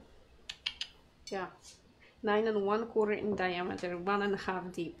 Yeah, 9 and 1/4 in diameter,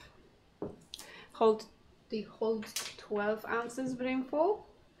 1.5 deep. They hold 12 ounces brimful.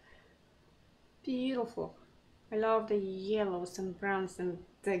 Beautiful. I love the yellows and browns and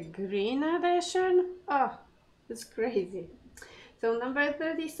the green addition. Oh, it's crazy. So number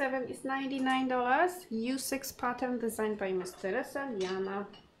 37 is $99. U6 pattern designed by Miss Teresa Liana.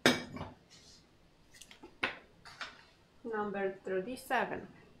 Number 37.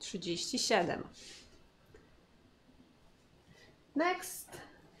 37. Next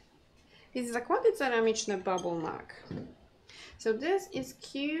is zakłady ceramiczne bubble mug. So this is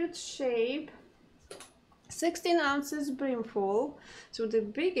cute shape, 16 ounces brimful. So the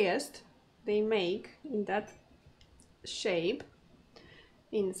biggest they make in that shape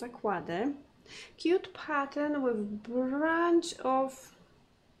in zakłady. Cute pattern with branch of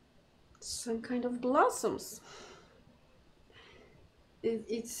some kind of blossoms.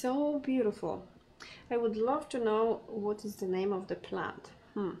 It's so beautiful. I would love to know what is the name of the plant.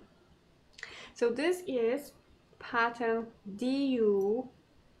 So this is pattern DU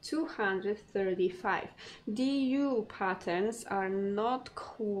 235. DU patterns are not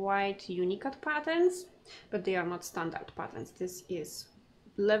quite Unicat patterns, but they are not standard patterns. This is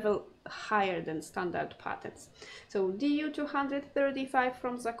level higher than standard patterns. So DU 235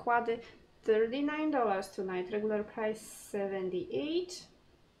 from zakłady, $39 tonight, regular price $78,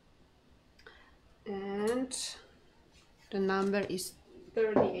 and the number is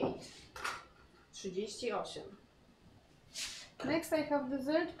 38. 38. Next I have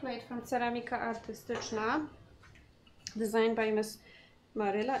dessert plate from Ceramika Artystyczna, designed by Miss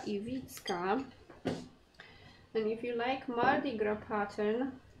Maryla Iwicka. And if you like Mardi Gras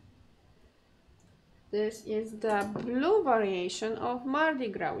pattern, this is the blue variation of Mardi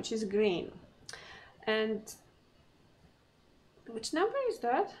Gras, which is green. And which number is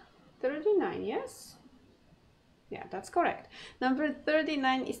that? 39, yes? Yeah, that's correct. Number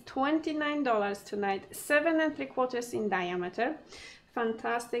 39 is $29 tonight, 7 3/4 in diameter.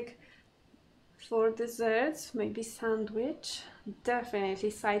 Fantastic for desserts, maybe sandwich,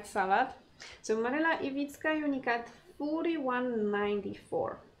 definitely side salad. So Maryla Iwicka, Unicat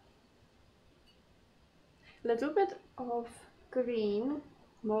 4194. Little bit of green,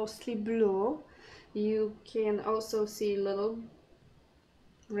 mostly blue. You can also see little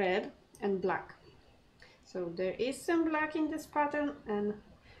red and black. So there is some black in this pattern, and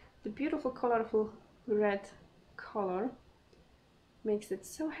the beautiful colorful red color makes it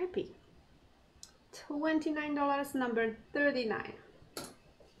so happy. $29, number 39.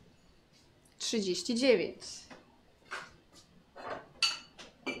 39.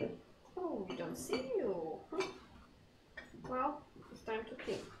 Oh, we don't see you. Well, it's time to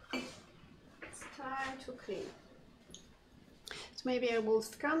clean. It's time to clean. So maybe I will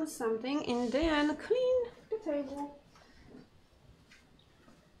scan something and then clean the table.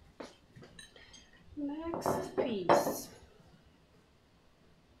 Next piece.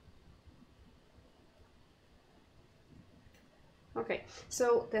 Okay,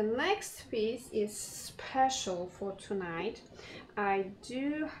 so the next piece is special for tonight. I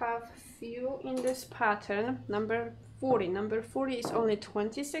do have few in this pattern, number 40. Number 40 is only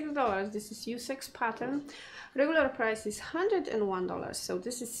 $26. This is U6 pattern. Regular price is $101. So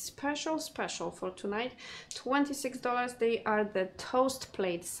this is special for tonight. $26. They are the toast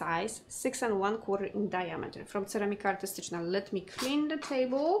plate size, 6 1/4 in diameter from Ceramika Artystyczna. Let me clean the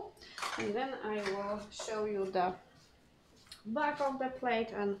table and then I will show you the back of the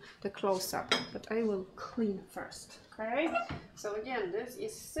plate and the close-up, but I will clean first. Okay, so again, this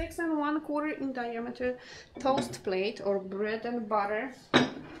is 6 1/4 in diameter toast plate or bread and butter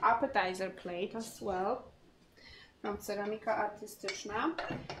appetizer plate as well from Ceramika Artystyczna.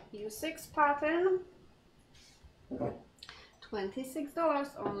 U6 pattern,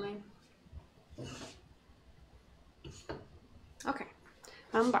 $26 only. Okay,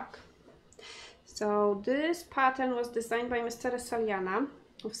 I'm back. So this pattern was designed by Miss Teresa Liana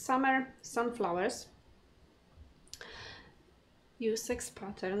of summer sunflowers. U6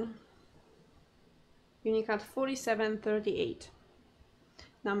 pattern, Unicode 4738,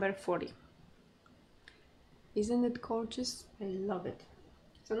 number 40. Isn't it gorgeous? I love it.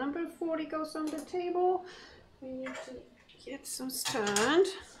 So number 40 goes on the table. We need to get some stand.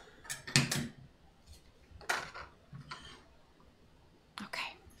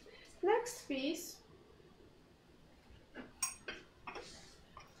 Okay, next piece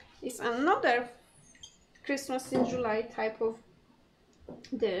is another Christmas in July type of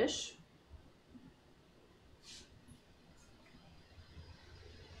dish.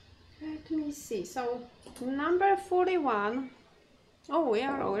 Let me see. So number 41. Oh, we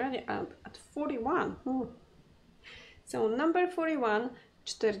are already at 41. Ooh. So number 41,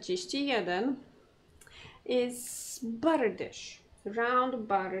 41, is butter dish, round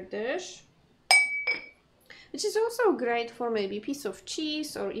butter dish, which is also great for maybe a piece of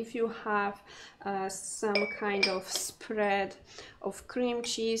cheese, or if you have some kind of spread of cream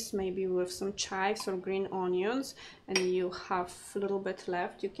cheese, maybe with some chives or green onions, and you have a little bit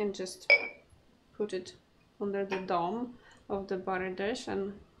left, you can just put it under the dome of the butter dish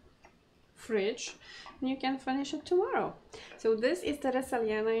and fridge, and you can finish it tomorrow. So this is the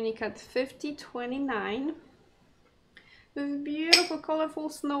Resaliana Unicode 5029 with beautiful colorful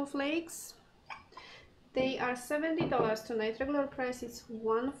snowflakes. They are $70 tonight. Regular price is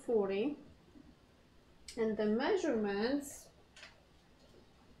 $140. And the measurements,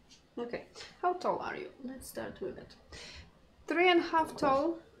 okay, how tall are you? Let's start with it. 3.5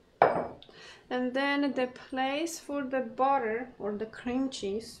 tall. And then the place for the butter or the cream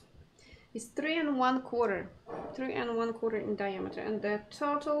cheese is 3.25. 3.25 in diameter, and the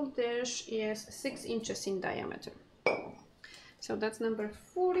total dish is 6 inches in diameter. So that's number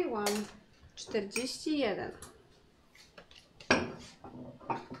 41, 41.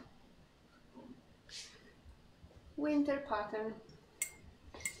 Winter pattern.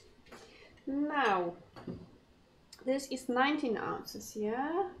 Now, this is 19 ounces,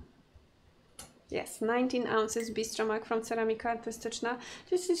 yeah? Yes, 19 ounces Bistromak from Ceramika Artystyczna.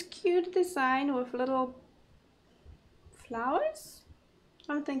 This is cute design with little flowers.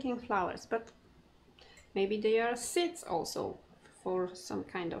 I'm thinking flowers, but maybe they are seeds also for some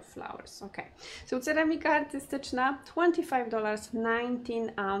kind of flowers. Okay, so Ceramika Artystyczna, $25,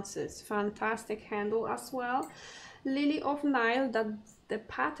 19 ounces. Fantastic handle as well. Lily of Nile, that's the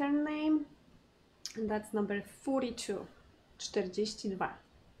pattern name, and that's number 42, 42.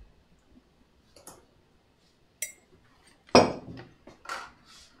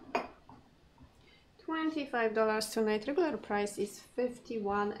 $25 tonight. Regular price is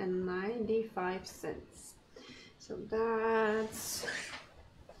 $51.95. So that's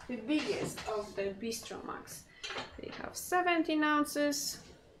the biggest of the Bistromaks. They have 17 ounces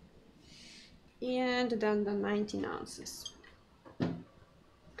and then the 19 ounces.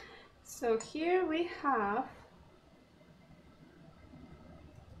 So here we have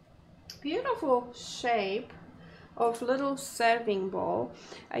beautiful shape of little serving bowl.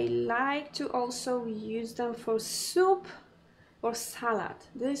 I like to also use them for soup or salad.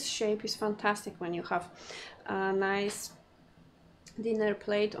 This shape is fantastic when you have a nice dinner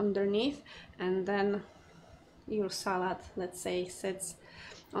plate underneath and then your salad, let's say, sits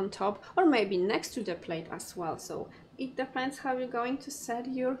on top or maybe next to the plate as well. So it depends how you're going to set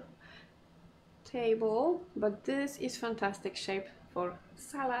your table, but this is fantastic shape for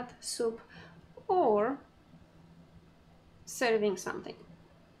salad, soup, or serving something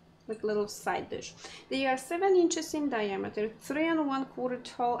like a little side dish. They are 7 inches in diameter, 3.25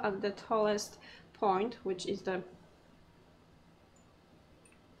 tall at the tallest point, which is the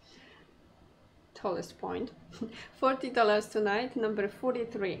tallest point. $40 tonight, number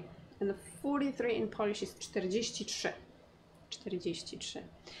 43, and 43 in Polish is 43. 43.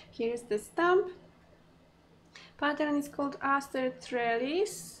 Here is the stamp. Pattern is called Aster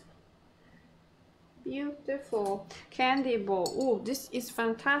Trellis. Beautiful candy bowl. Oh, this is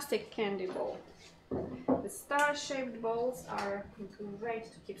fantastic candy bowl. The star-shaped bowls are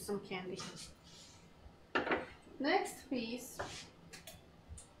great to keep some candy. Next piece.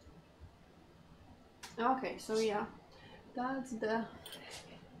 Okay, so yeah, that's the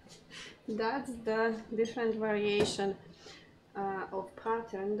different variation of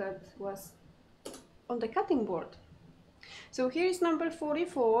pattern that was on the cutting board. So here is number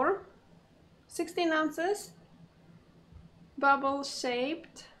 44. 16 ounces, bubble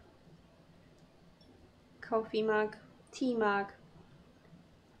shaped coffee mug, tea mug,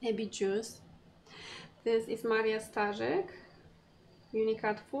 maybe juice. This is Maria Starzyk,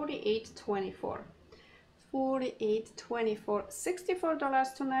 Unicode 4824. 4824,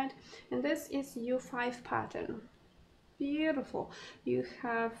 $64 tonight, and this is U5 pattern. beautiful. You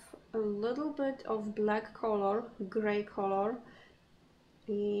have a little bit of black color, gray color,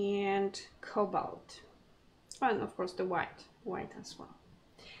 and cobalt, and of course the white as well.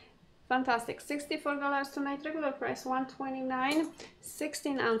 Fantastic. $64 tonight, regular price $129.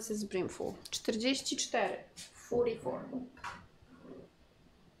 16 ounces brimful. 44. 44.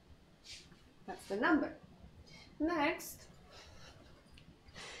 That's the number. Next,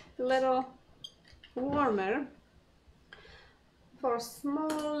 little warmer for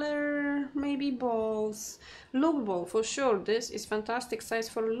smaller maybe balls. Loop ball for sure. This is fantastic size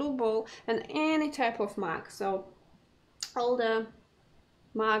for loop ball and any type of mug. So all the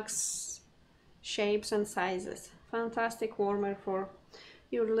mugs, shapes and sizes. Fantastic warmer for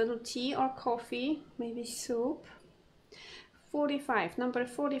your little tea or coffee, maybe soup. 45. Number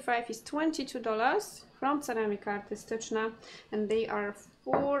 45 is $22 from Ceramika Artystyczna, and they are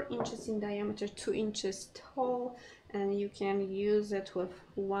 4 inches in diameter, 2 inches tall, and you can use it with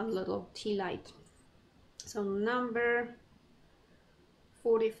one little tea light. So number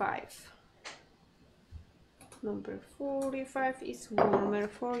 45. Number 45 is warmer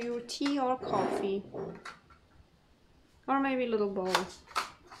for your tea or coffee, or maybe a little bowl.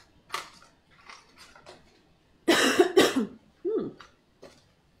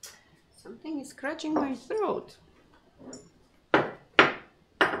 Something is scratching my throat.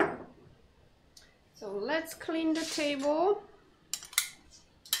 So let's clean the table.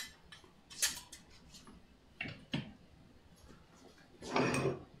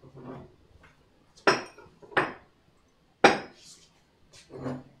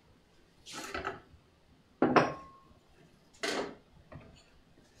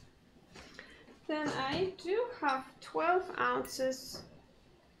 Then I do have 12 ounces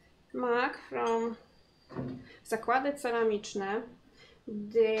mug from Zakłady Ceramiczne.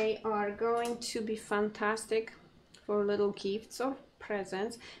 They are going to be fantastic for little gifts or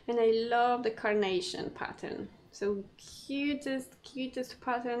presents, and I love the carnation pattern. So cutest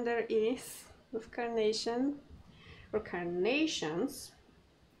pattern there is with carnation or carnations.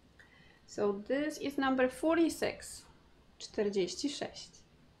 So this is number 46, 46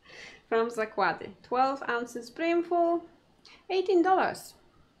 from Zakłady. 12 ounces brimful, $18.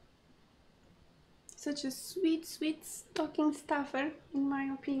 Such a sweet stocking stuffer, in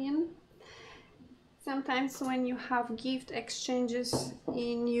my opinion. Sometimes when you have gift exchanges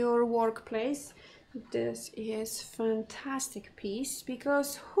in your workplace, this is fantastic piece,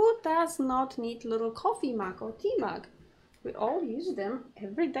 because who does not need little coffee mug or tea mug? We all use them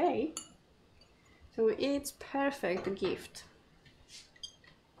every day. So it's perfect gift.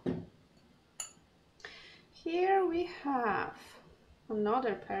 Here we have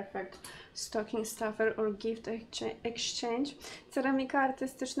another perfect stocking stuffer or gift exchange. Ceramika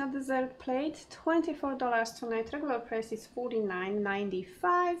Artystyczna dessert plate, $24 tonight. Regular price is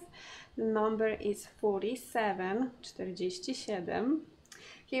 $49.95. The number is 47, 47.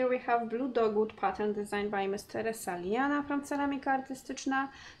 Here we have blue dogwood pattern designed by Mr. Saliana from Ceramika Artystyczna.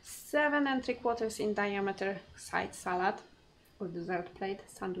 7 3/4 in diameter side salad or dessert plate,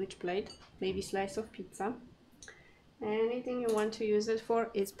 sandwich plate, maybe slice of pizza. Anything you want to use it for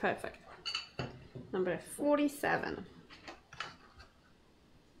is perfect. Number 47.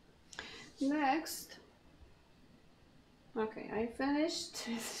 Next, okay, I finished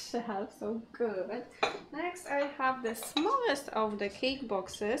this shelf, so good. Next, I have the smallest of the cake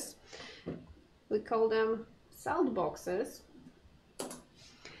boxes. We call them salt boxes.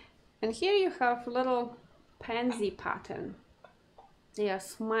 And here you have little pansy pattern. They are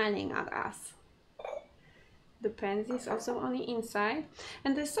smiling at us. The pansy is also on the inside,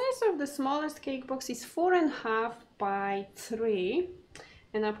 and the size of the smallest cake box is 4.5 by 3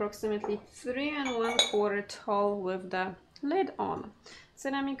 and approximately 3 1/4 tall with the lid on.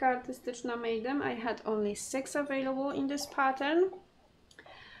 Ceramika Artystyczna made them. I had only 6 available in this pattern,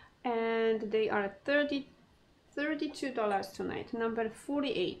 and they are $32 tonight. Number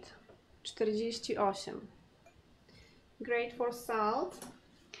 48, 48. Great for salt.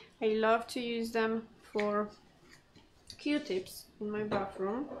 I love to use them for Q-tips in my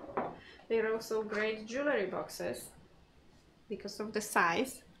bathroom. They're also great jewelry boxes because of the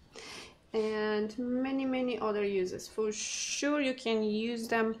size, and many other uses. For sure you can use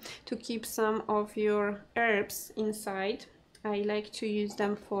them to keep some of your herbs inside. I like to use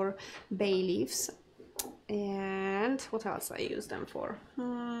them for bay leaves. And what else I use them for?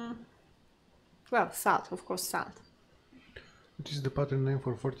 Well, salt, of course, salt. What is the pattern name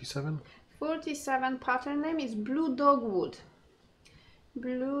for 47? 47 pattern name is blue dogwood.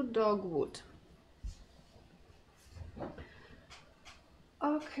 Blue dogwood.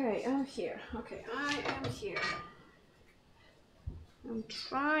 Okay, I'm here. Okay, I am here. I'm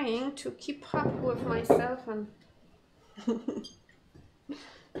trying to keep up with myself, and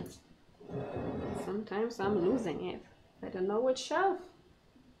sometimes I'm losing it. I don't know which shelf.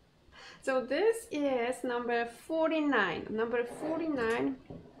 So this is number 49. Number 49,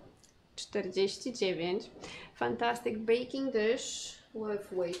 49. Fantastic baking dish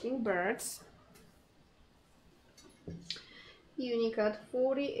with waiting birds. Unicat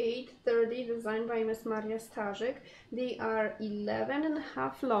 4830, designed by Miss Maria Starzyk. They are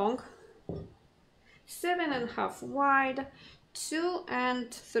 11.5 long, 7.5 wide, 2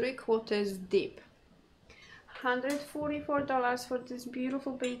 3/4 deep. $144 for this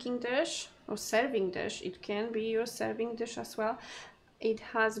beautiful baking dish or serving dish. It can be your serving dish as well. It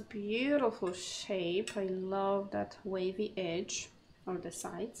has beautiful shape. I love that wavy edge or the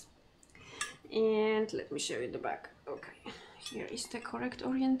sides. And let me show you the back. Okay, here is the correct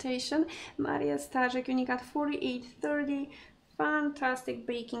orientation. Maria Starzyk Unicat 4830. Fantastic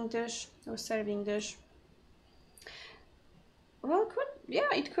baking dish or serving dish. Well,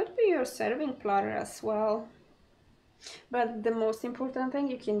 it could be your serving platter as well. But the most important thing,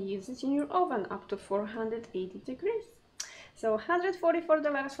 you can use it in your oven up to 480 degrees. So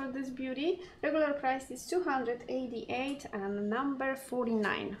 $144 for this beauty. Regular price is $288, and number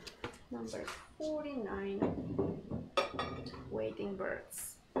 49. Number 49. Waiting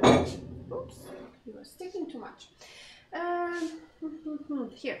birds. Oops, you are sticking too much.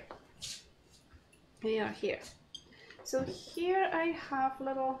 Here. We are here. So here I have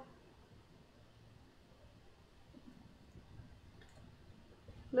little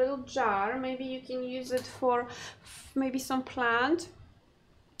jar. Maybe you can use it for maybe some plant.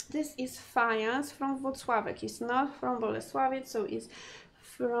 This is faience from Włocławek. It's not from Bolesławiec, so it's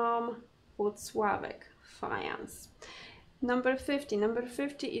from Włocławek faience. Number 50. Number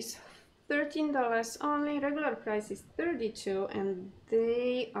 50 is $13 only. Regular price is $32, and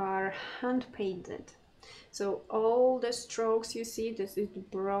they are hand painted. So all the strokes you see, this is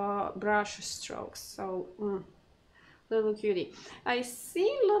brush strokes. So little cutie. I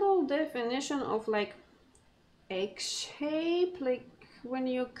see little definition of like egg shape, like when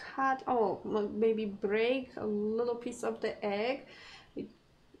you cut, maybe break a little piece of the egg.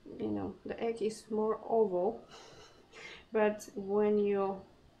 The egg is more oval, but when you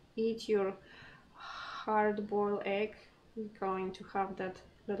eat your hard-boiled egg, you're going to have that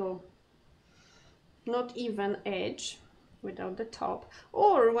little not even edge without the top,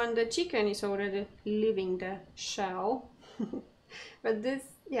 or when the chicken is already leaving the shell. But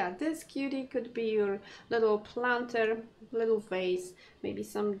this cutie could be your little planter, little vase, maybe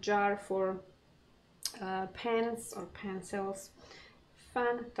some jar for pens or pencils.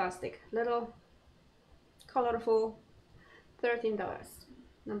 Fantastic, little colorful, $13.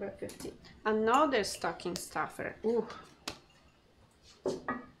 Number 50. Another stocking stuffer. Ooh.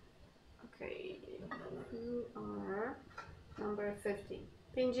 Okay, you are number 50.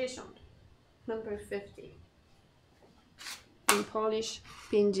 50. Number 50. In Polish,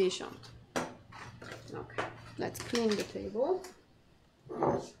 50. Okay, let's clean the table.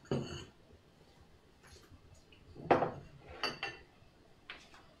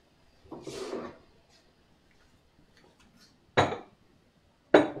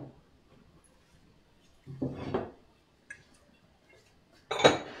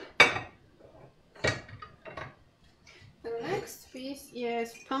 The next piece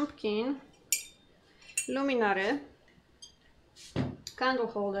is pumpkin luminary candle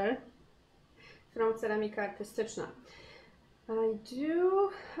holder from Ceramika Artystyczna. I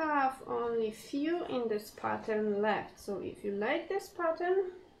do have only few in this pattern left, so if you like this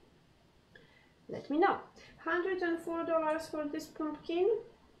pattern, let me know. $104 for this pumpkin.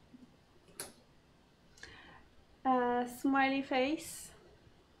 Smiley face.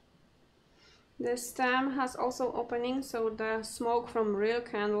 The stem has also opening, so the smoke from real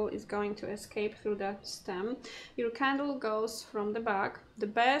candle is going to escape through the stem. Your candle goes from the back. The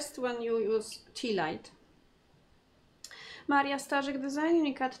best when you use tea light. Maria Starzyk design,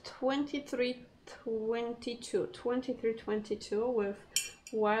 Unicat 2322 with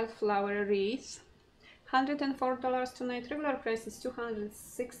wildflower wreath. $104 tonight. Regular price is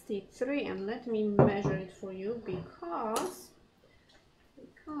 $263, and let me measure it for you because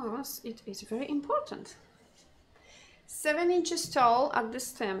it is very important. 7 inches tall at the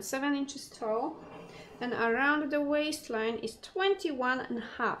stem, 7 inches tall, and around the waistline is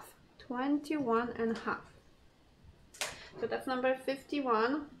 21.5. 21.5. So that's number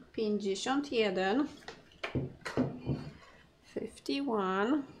 51. 51.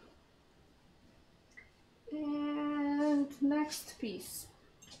 51. And next piece.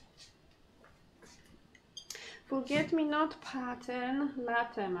 forget-me-not pattern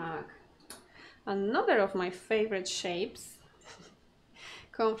latte mug. Another of my favorite shapes.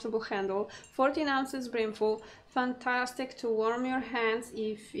 Comfortable handle, 14 ounces brimful, fantastic to warm your hands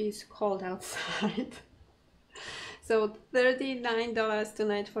if it's cold outside. So $39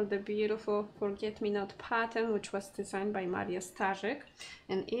 tonight for the beautiful forget-me-not pattern, which was designed by Maria Starzyk,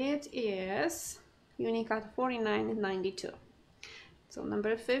 and it is unique at $49.92. So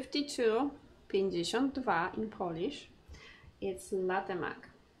number 52, 52 in Polish, it's latte mug,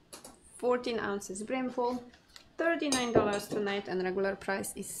 14 ounces brimful, $39 tonight, and regular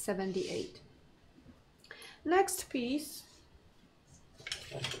price is $78. Next piece,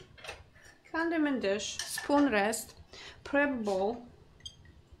 condiment dish, spoon rest, prep bowl,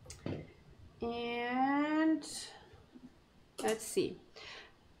 and let's see.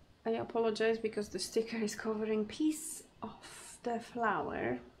 I apologize because the sticker is covering piece of the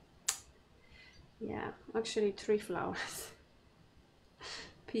flower. Yeah, actually 3 flowers.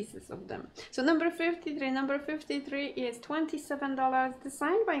 Pieces of them. So number 53 is $27,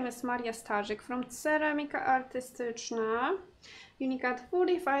 designed by Miss Maria Starzyk from Ceramika Artystyczna, unique at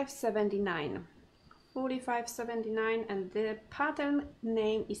 $45.79. $45.79, and the pattern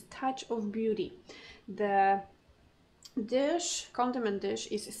name is Touch of Beauty. The dish, condiment dish,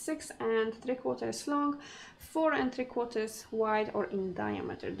 is 6 3/4 long, 4 3/4 wide or in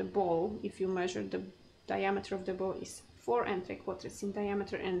diameter. The bowl, if you measure the diameter of the bowl, is 4 3/4 in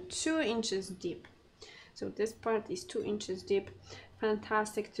diameter and 2 inches deep. So this part is 2 inches deep.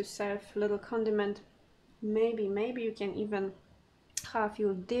 Fantastic to serve little condiment. Maybe you can even have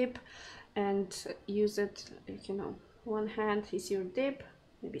your dip and use it, you know, one hand is your dip,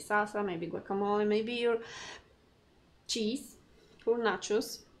 maybe salsa, maybe guacamole, maybe your cheese or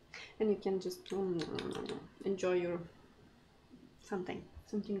nachos, and you can just enjoy your something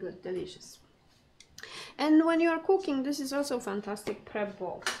good, delicious. And when you are cooking, this is also fantastic prep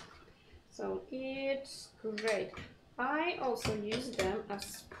bowl, so it's great. I also use them as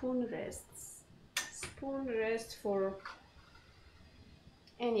spoon rests, for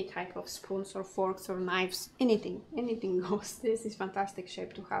any type of spoons or forks or knives, anything goes. This is fantastic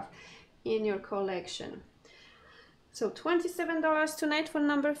shape to have in your collection. So $27 tonight for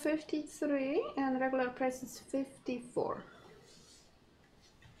number 53, and regular price is $54.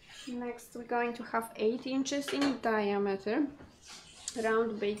 Next, we're going to have 8 inches in diameter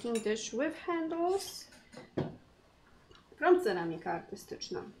round baking dish with handles from Ceramika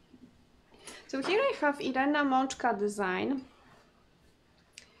Artystyczna. So here I have Irena Mączka design.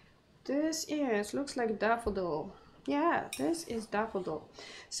 This looks like daffodil. Yeah, this is daffodil.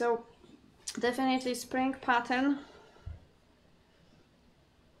 So definitely spring pattern,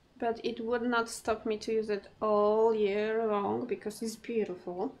 but it would not stop me to use it all year long because it's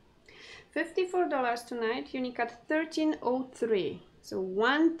beautiful. $54 tonight, unique at 1303. So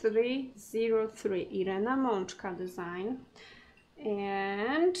 1303, Irena Mączka design,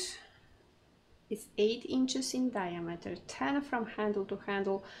 and it's 8 inches in diameter, 10 from handle to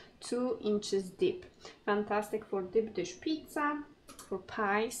handle, 2 inches deep. Fantastic for deep dish pizza, for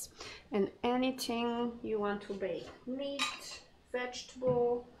pies, and anything you want to bake. Meat,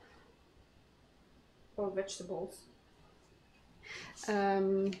 vegetable, or vegetables.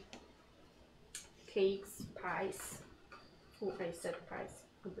 Cakes, pies. Oh, I said pies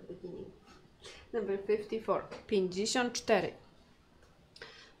at the beginning. Number 54, 54.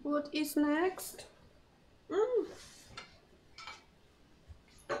 What is next?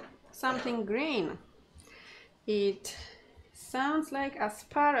 Something green. It sounds like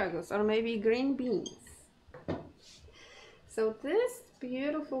asparagus or maybe green beans. So this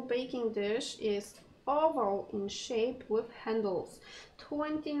beautiful baking dish is oval in shape with handles.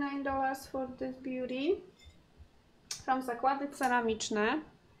 $29 for this beauty. From Zakłady Ceramiczne.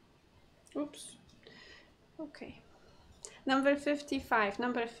 Oops. Okay. Number 55.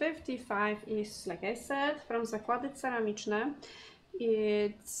 Number 55 is, like I said, from Zakłady Ceramiczne.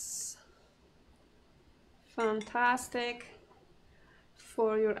 It's fantastic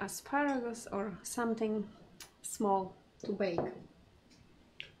for your asparagus or something small to bake.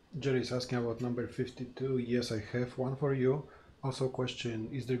 Jerry is asking about number 52. Yes, I have one for you. Also question,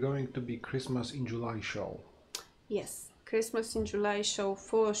 is there going to be Christmas in July show? Yes, Christmas in July show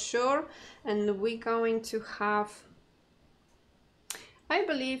for sure. And we're going to have, I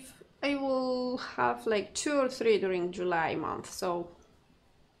believe I will have like 2 or 3 during July month. So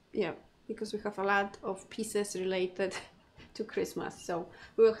yeah, because we have a lot of pieces related to Christmas. So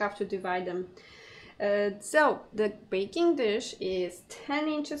we will have to divide them. So the baking dish is 10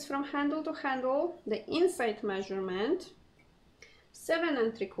 inches from handle to handle. The inside measurement,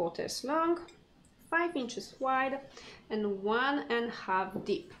 7 3/4 long, 5 inches wide and 1.5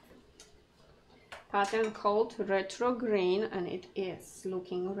 deep. Pattern called Retro Green, and it is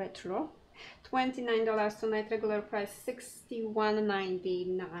looking retro. $29 tonight, regular price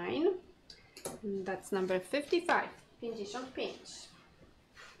 $61.99. That's number 55. 55.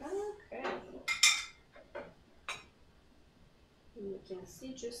 Okay. You can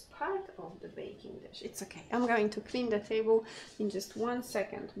see just part of the baking dish. It's okay. I'm going to clean the table in just 1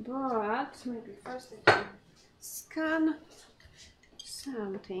 second, but maybe first I can scan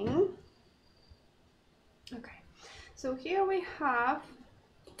something. Okay, so here we have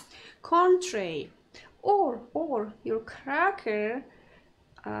corn tray or your cracker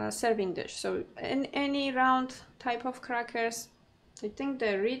serving dish. So any round type of crackers. I think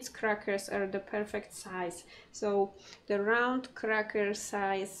the Ritz crackers are the perfect size. So the round cracker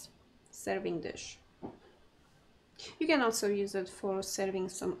size serving dish. You can also use it for serving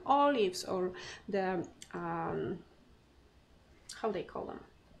some olives or the how they call them,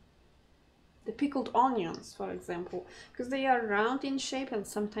 the pickled onions, for example, because they are round in shape and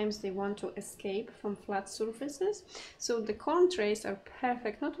sometimes they want to escape from flat surfaces. So the corn trays are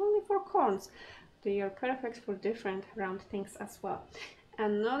perfect not only for corns, they are perfect for different round things as well.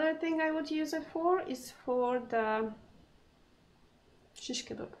 Another thing I would use it for is for the shish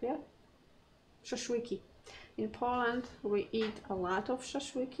kebab, yeah? Szaszłyki. In Poland we eat a lot of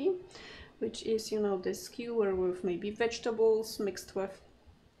szaszłyki, which is, you know, the skewer with maybe vegetables mixed with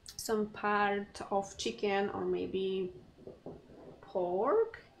some part of chicken or maybe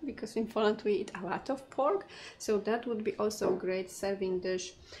pork, because in Poland we eat a lot of pork. So that would be also a great serving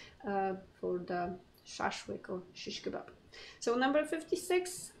dish for the szaszłyk or shish kebab. So number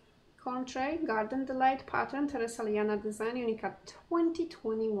 56, corn tray, Garden Delight pattern, Teresa Liana design, Unica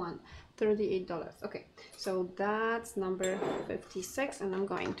 2021, $38. Okay, so that's number 56, and I'm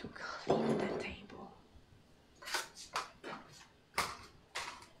going to clean the table.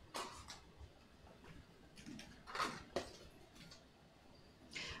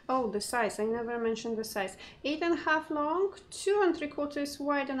 Oh, the size, I never mentioned the size. 8.5 long, 2 3/4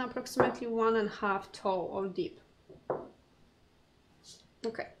 wide, and approximately 1.5 tall or deep.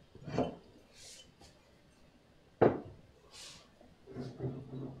 Okay.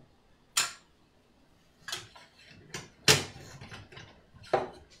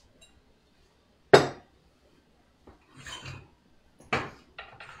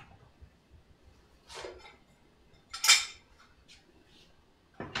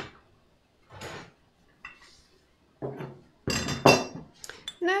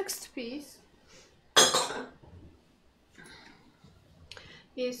 Next piece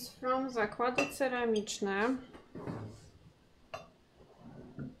is from Zakłady Ceramiczne.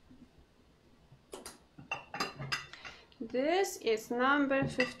 This is number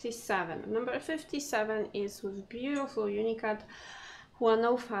 57. Number 57 is with beautiful Unicat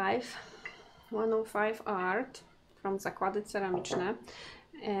 105 art from Zakłady Ceramiczne,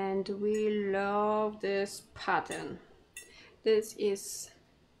 and we love this pattern. This is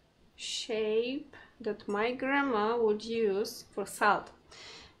shape that my grandma would use for salt.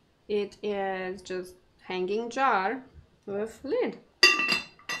 It is just hanging jar with lid.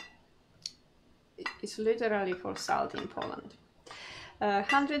 It's literally for salt in Poland.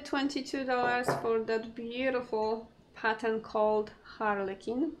 $122 for that beautiful pattern called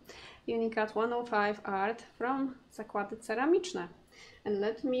Harlequin, Unicat 105 art from Zakłady Ceramiczne. And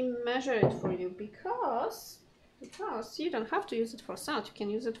let me measure it for you because you don't have to use it for salt. You can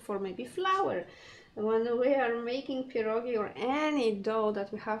use it for maybe flour. When we are making pierogi or any dough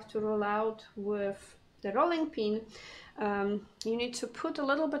that we have to roll out with the rolling pin, you need to put a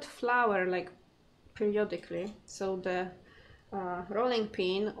little bit flour, like periodically, so the rolling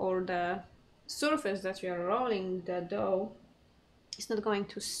pin or the surface that you are rolling the dough is not going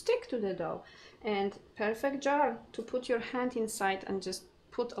to stick to the dough. And perfect jar to put your hand inside and just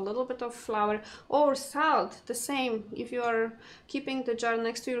put a little bit of flour or salt. The same, if you are keeping the jar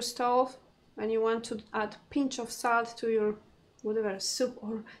next to your stove and you want to add a pinch of salt to your whatever soup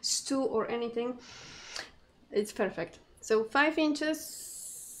or stew or anything, it's perfect. So 5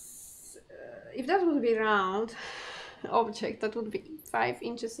 inches, if that would be round object, that would be 5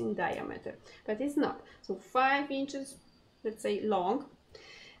 inches in diameter, but it's not. So 5 inches, let's say long,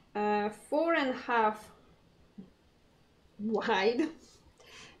 4.5 wide,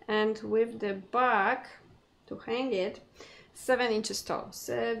 and with the back to hang it, 7 inches tall.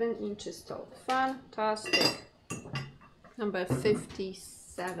 7 inches tall. Fantastic. Number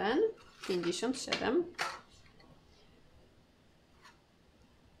 57. 57.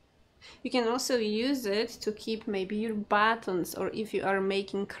 You can also use it to keep maybe your buttons, or if you are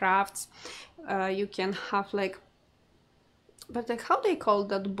making crafts you can have like, but like how they call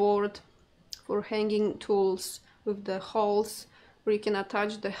that board for hanging tools with the holes where you can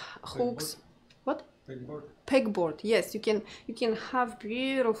attach the hooks. What? Pegboard. Pegboard. Yes, you can have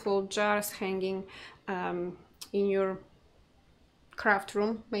beautiful jars hanging in your craft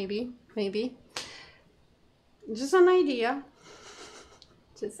room. Maybe just an idea.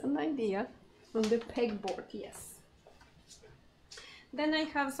 Just an idea on the pegboard. Yes. Then I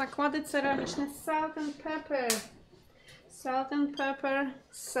have zakłady ceramiczne salt and pepper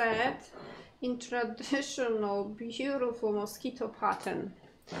set in traditional beautiful mosquito pattern.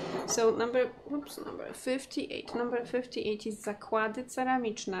 So number 58. Number 58 is zakłady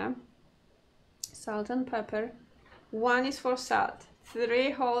ceramiczne, salt and pepper. 1 is for salt,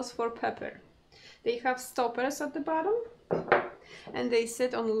 3 holes for pepper. They have stoppers at the bottom and they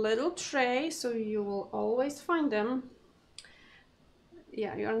sit on a little tray, so you will always find them.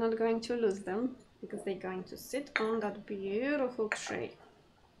 Yeah, you are not going to lose them because they're going to sit on that beautiful tray.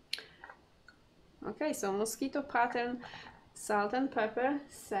 Okay, so mosquito pattern, salt and pepper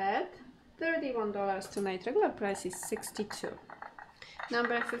set, $31 tonight. Regular price is $62.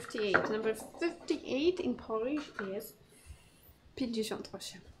 Number 58. Number 58 in Polish is 58.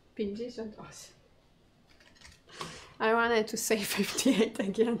 58. I wanted to say 58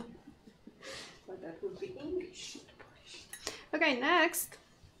 again, but that would be English, not Polish. Okay, next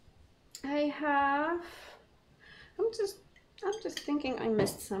I have. I'm just thinking I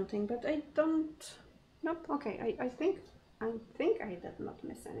missed something, but I don't. Nope. Okay, I think I did not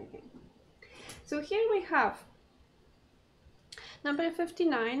miss anything. So here we have number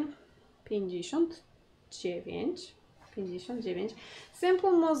 59, 59,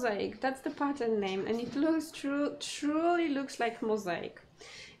 simple mosaic. That's the pattern name, and it looks truly looks like mosaic.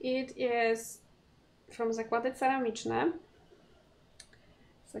 It is from zakłady ceramiczne.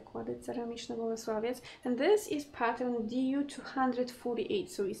 Zakłady ceramiczne Bolesławiec, and this is pattern DU248,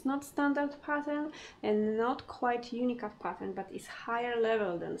 so it's not standard pattern and not quite Unicaf pattern, but it's higher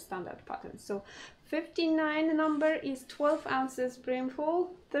level than standard pattern. So 59 number is 12 ounces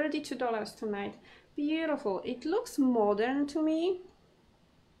brimful, $32 tonight. Beautiful. It looks modern to me,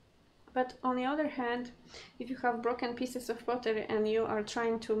 but on the other hand, if you have broken pieces of pottery and you are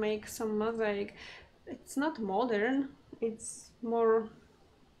trying to make some mosaic, it's not modern, it's more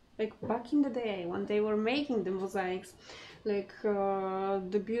like back in the day when they were making the mosaics, like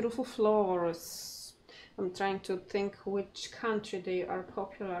the beautiful floors. I'm trying to think which country they are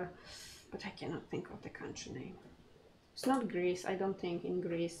popular, but I cannot think of the country name. It's not Greece, I don't think in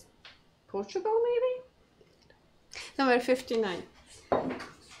Greece. Portugal maybe? Number 59.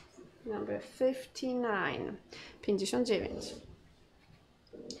 Number 59. 59.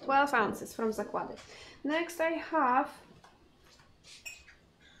 12 ounces from zakłady. Next I have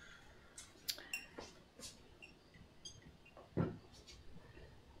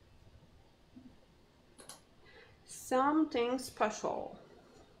something special.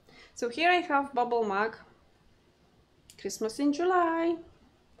 So here I have bubble mug, Christmas in July,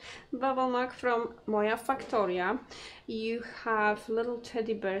 bubble mug from Moja Factoria. You have little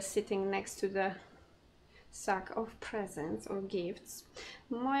teddy bear sitting next to the sack of presents or gifts.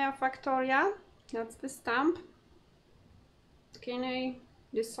 Moja Factoria, that's the stamp. Can I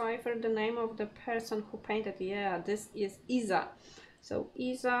decipher the name of the person who painted? Yeah, this is Isa. So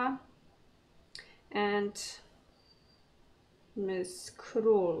Isa and Miss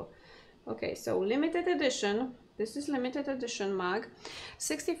Król. Okay, so limited edition. This is limited edition mug.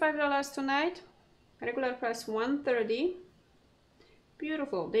 $65 tonight. Regular price $130.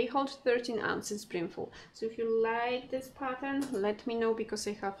 Beautiful. They hold 13 ounces brimful. So if you like this pattern, let me know because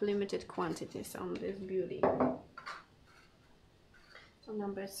I have limited quantities on this beauty. So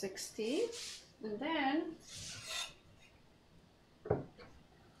number 60. And then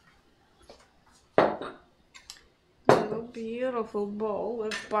beautiful bowl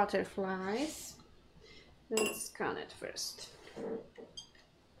with butterflies. Let's scan it first.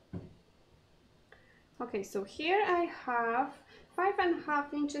 Okay, so here I have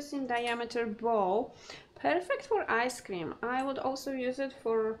 5.5 inches in diameter bowl, perfect for ice cream. I would also use it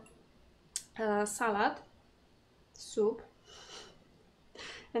for salad, soup,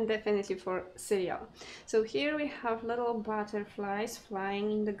 and definitely for cereal. So here we have little butterflies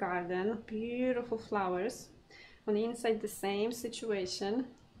flying in the garden, beautiful flowers. On the inside, the same situation,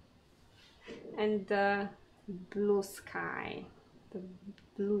 and the blue sky. The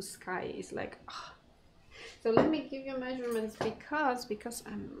blue sky is like, oh. So let me give you measurements because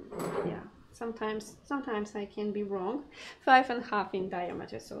yeah, sometimes I can be wrong. 5.5 in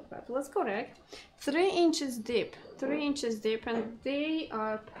diameter, so that was correct. 3 inches deep, 3 inches deep, and they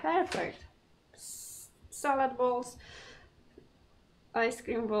are perfect salad bowls, ice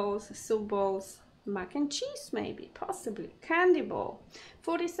cream bowls, soup bowls, mac and cheese, maybe, possibly, candy bowl.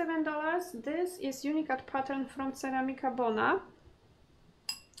 $47. This is unique pattern from Ceramica Bona,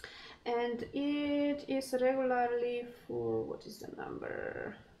 and it is regularly for, what is the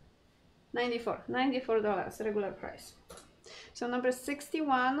number? $94 regular price. So number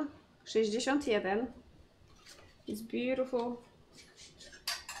 61, 61, is beautiful,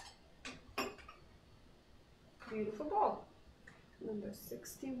 beautiful ball. Number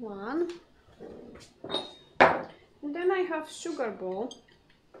 61. And then I have sugar bowl.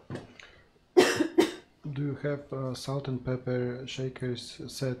 Do you have salt and pepper shakers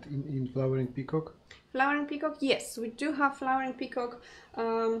set in flowering peacock? Flowering peacock, yes, we do have flowering peacock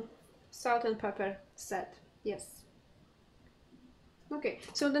salt and pepper set, yes. Okay,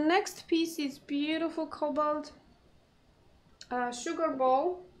 so the next piece is beautiful cobalt sugar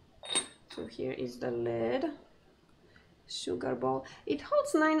bowl. So here is the lid. Sugar bowl. It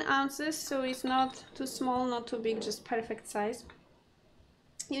holds 9 ounces, so it's not too small, not too big, just perfect size.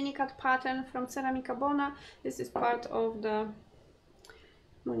 Unique pattern from Ceramica Bona. This is part of the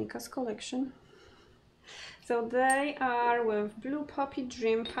Monica's collection. So they are with Blue Poppy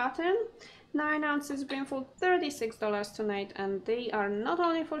Dream pattern. 9 ounces brimful, $36 tonight, and they are not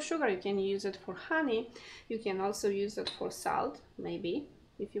only for sugar. You can use it for honey, you can also use it for salt, maybe,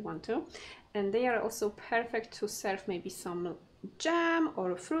 if you want to. And they are also perfect to serve maybe some jam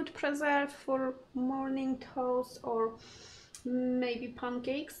or fruit preserve for morning toast, or maybe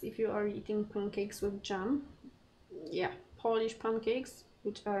pancakes if you are eating pancakes with jam. Yeah, Polish pancakes,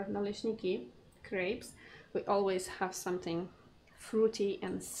 which are naleśniki, crepes. We always have something fruity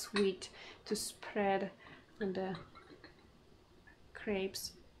and sweet to spread on the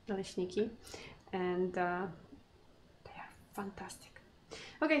crepes, naleśniki, and they are fantastic.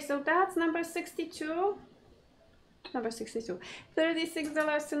 Okay, so that's number 62. Number 62.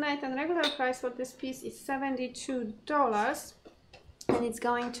 $36 tonight, and regular price for this piece is $72. And it's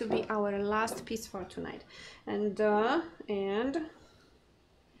going to be our last piece for tonight. And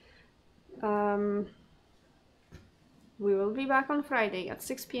we will be back on Friday at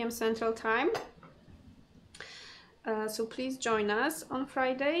 6 p.m. Central Time. So please join us on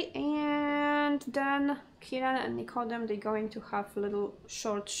Friday, and then Kieran and Nikodem, they're going to have a little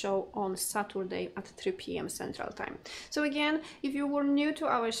short show on Saturday at 3 p.m. Central Time. So again, if you were new to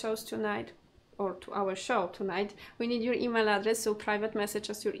our shows tonight, or to our show tonight, we need your email address, so private message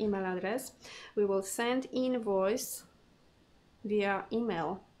us your email address. We will send invoice via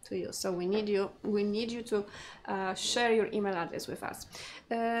email to you. So we need you to share your email address with us.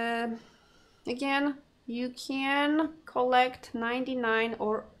 Again, you can collect 99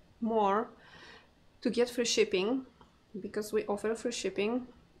 or more to get free shipping, because we offer free shipping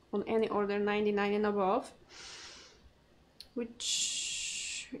on any order 99 and above,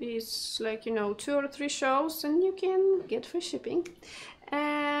 which is like, you know, 2 or 3 shows, and you can get free shipping.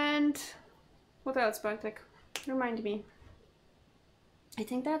 And what else, Bartek? Remind me. I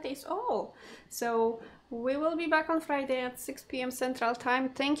think that is all. So we will be back on Friday at 6 p.m. Central Time.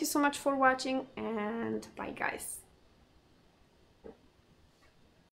 Thank you so much for watching, and bye guys.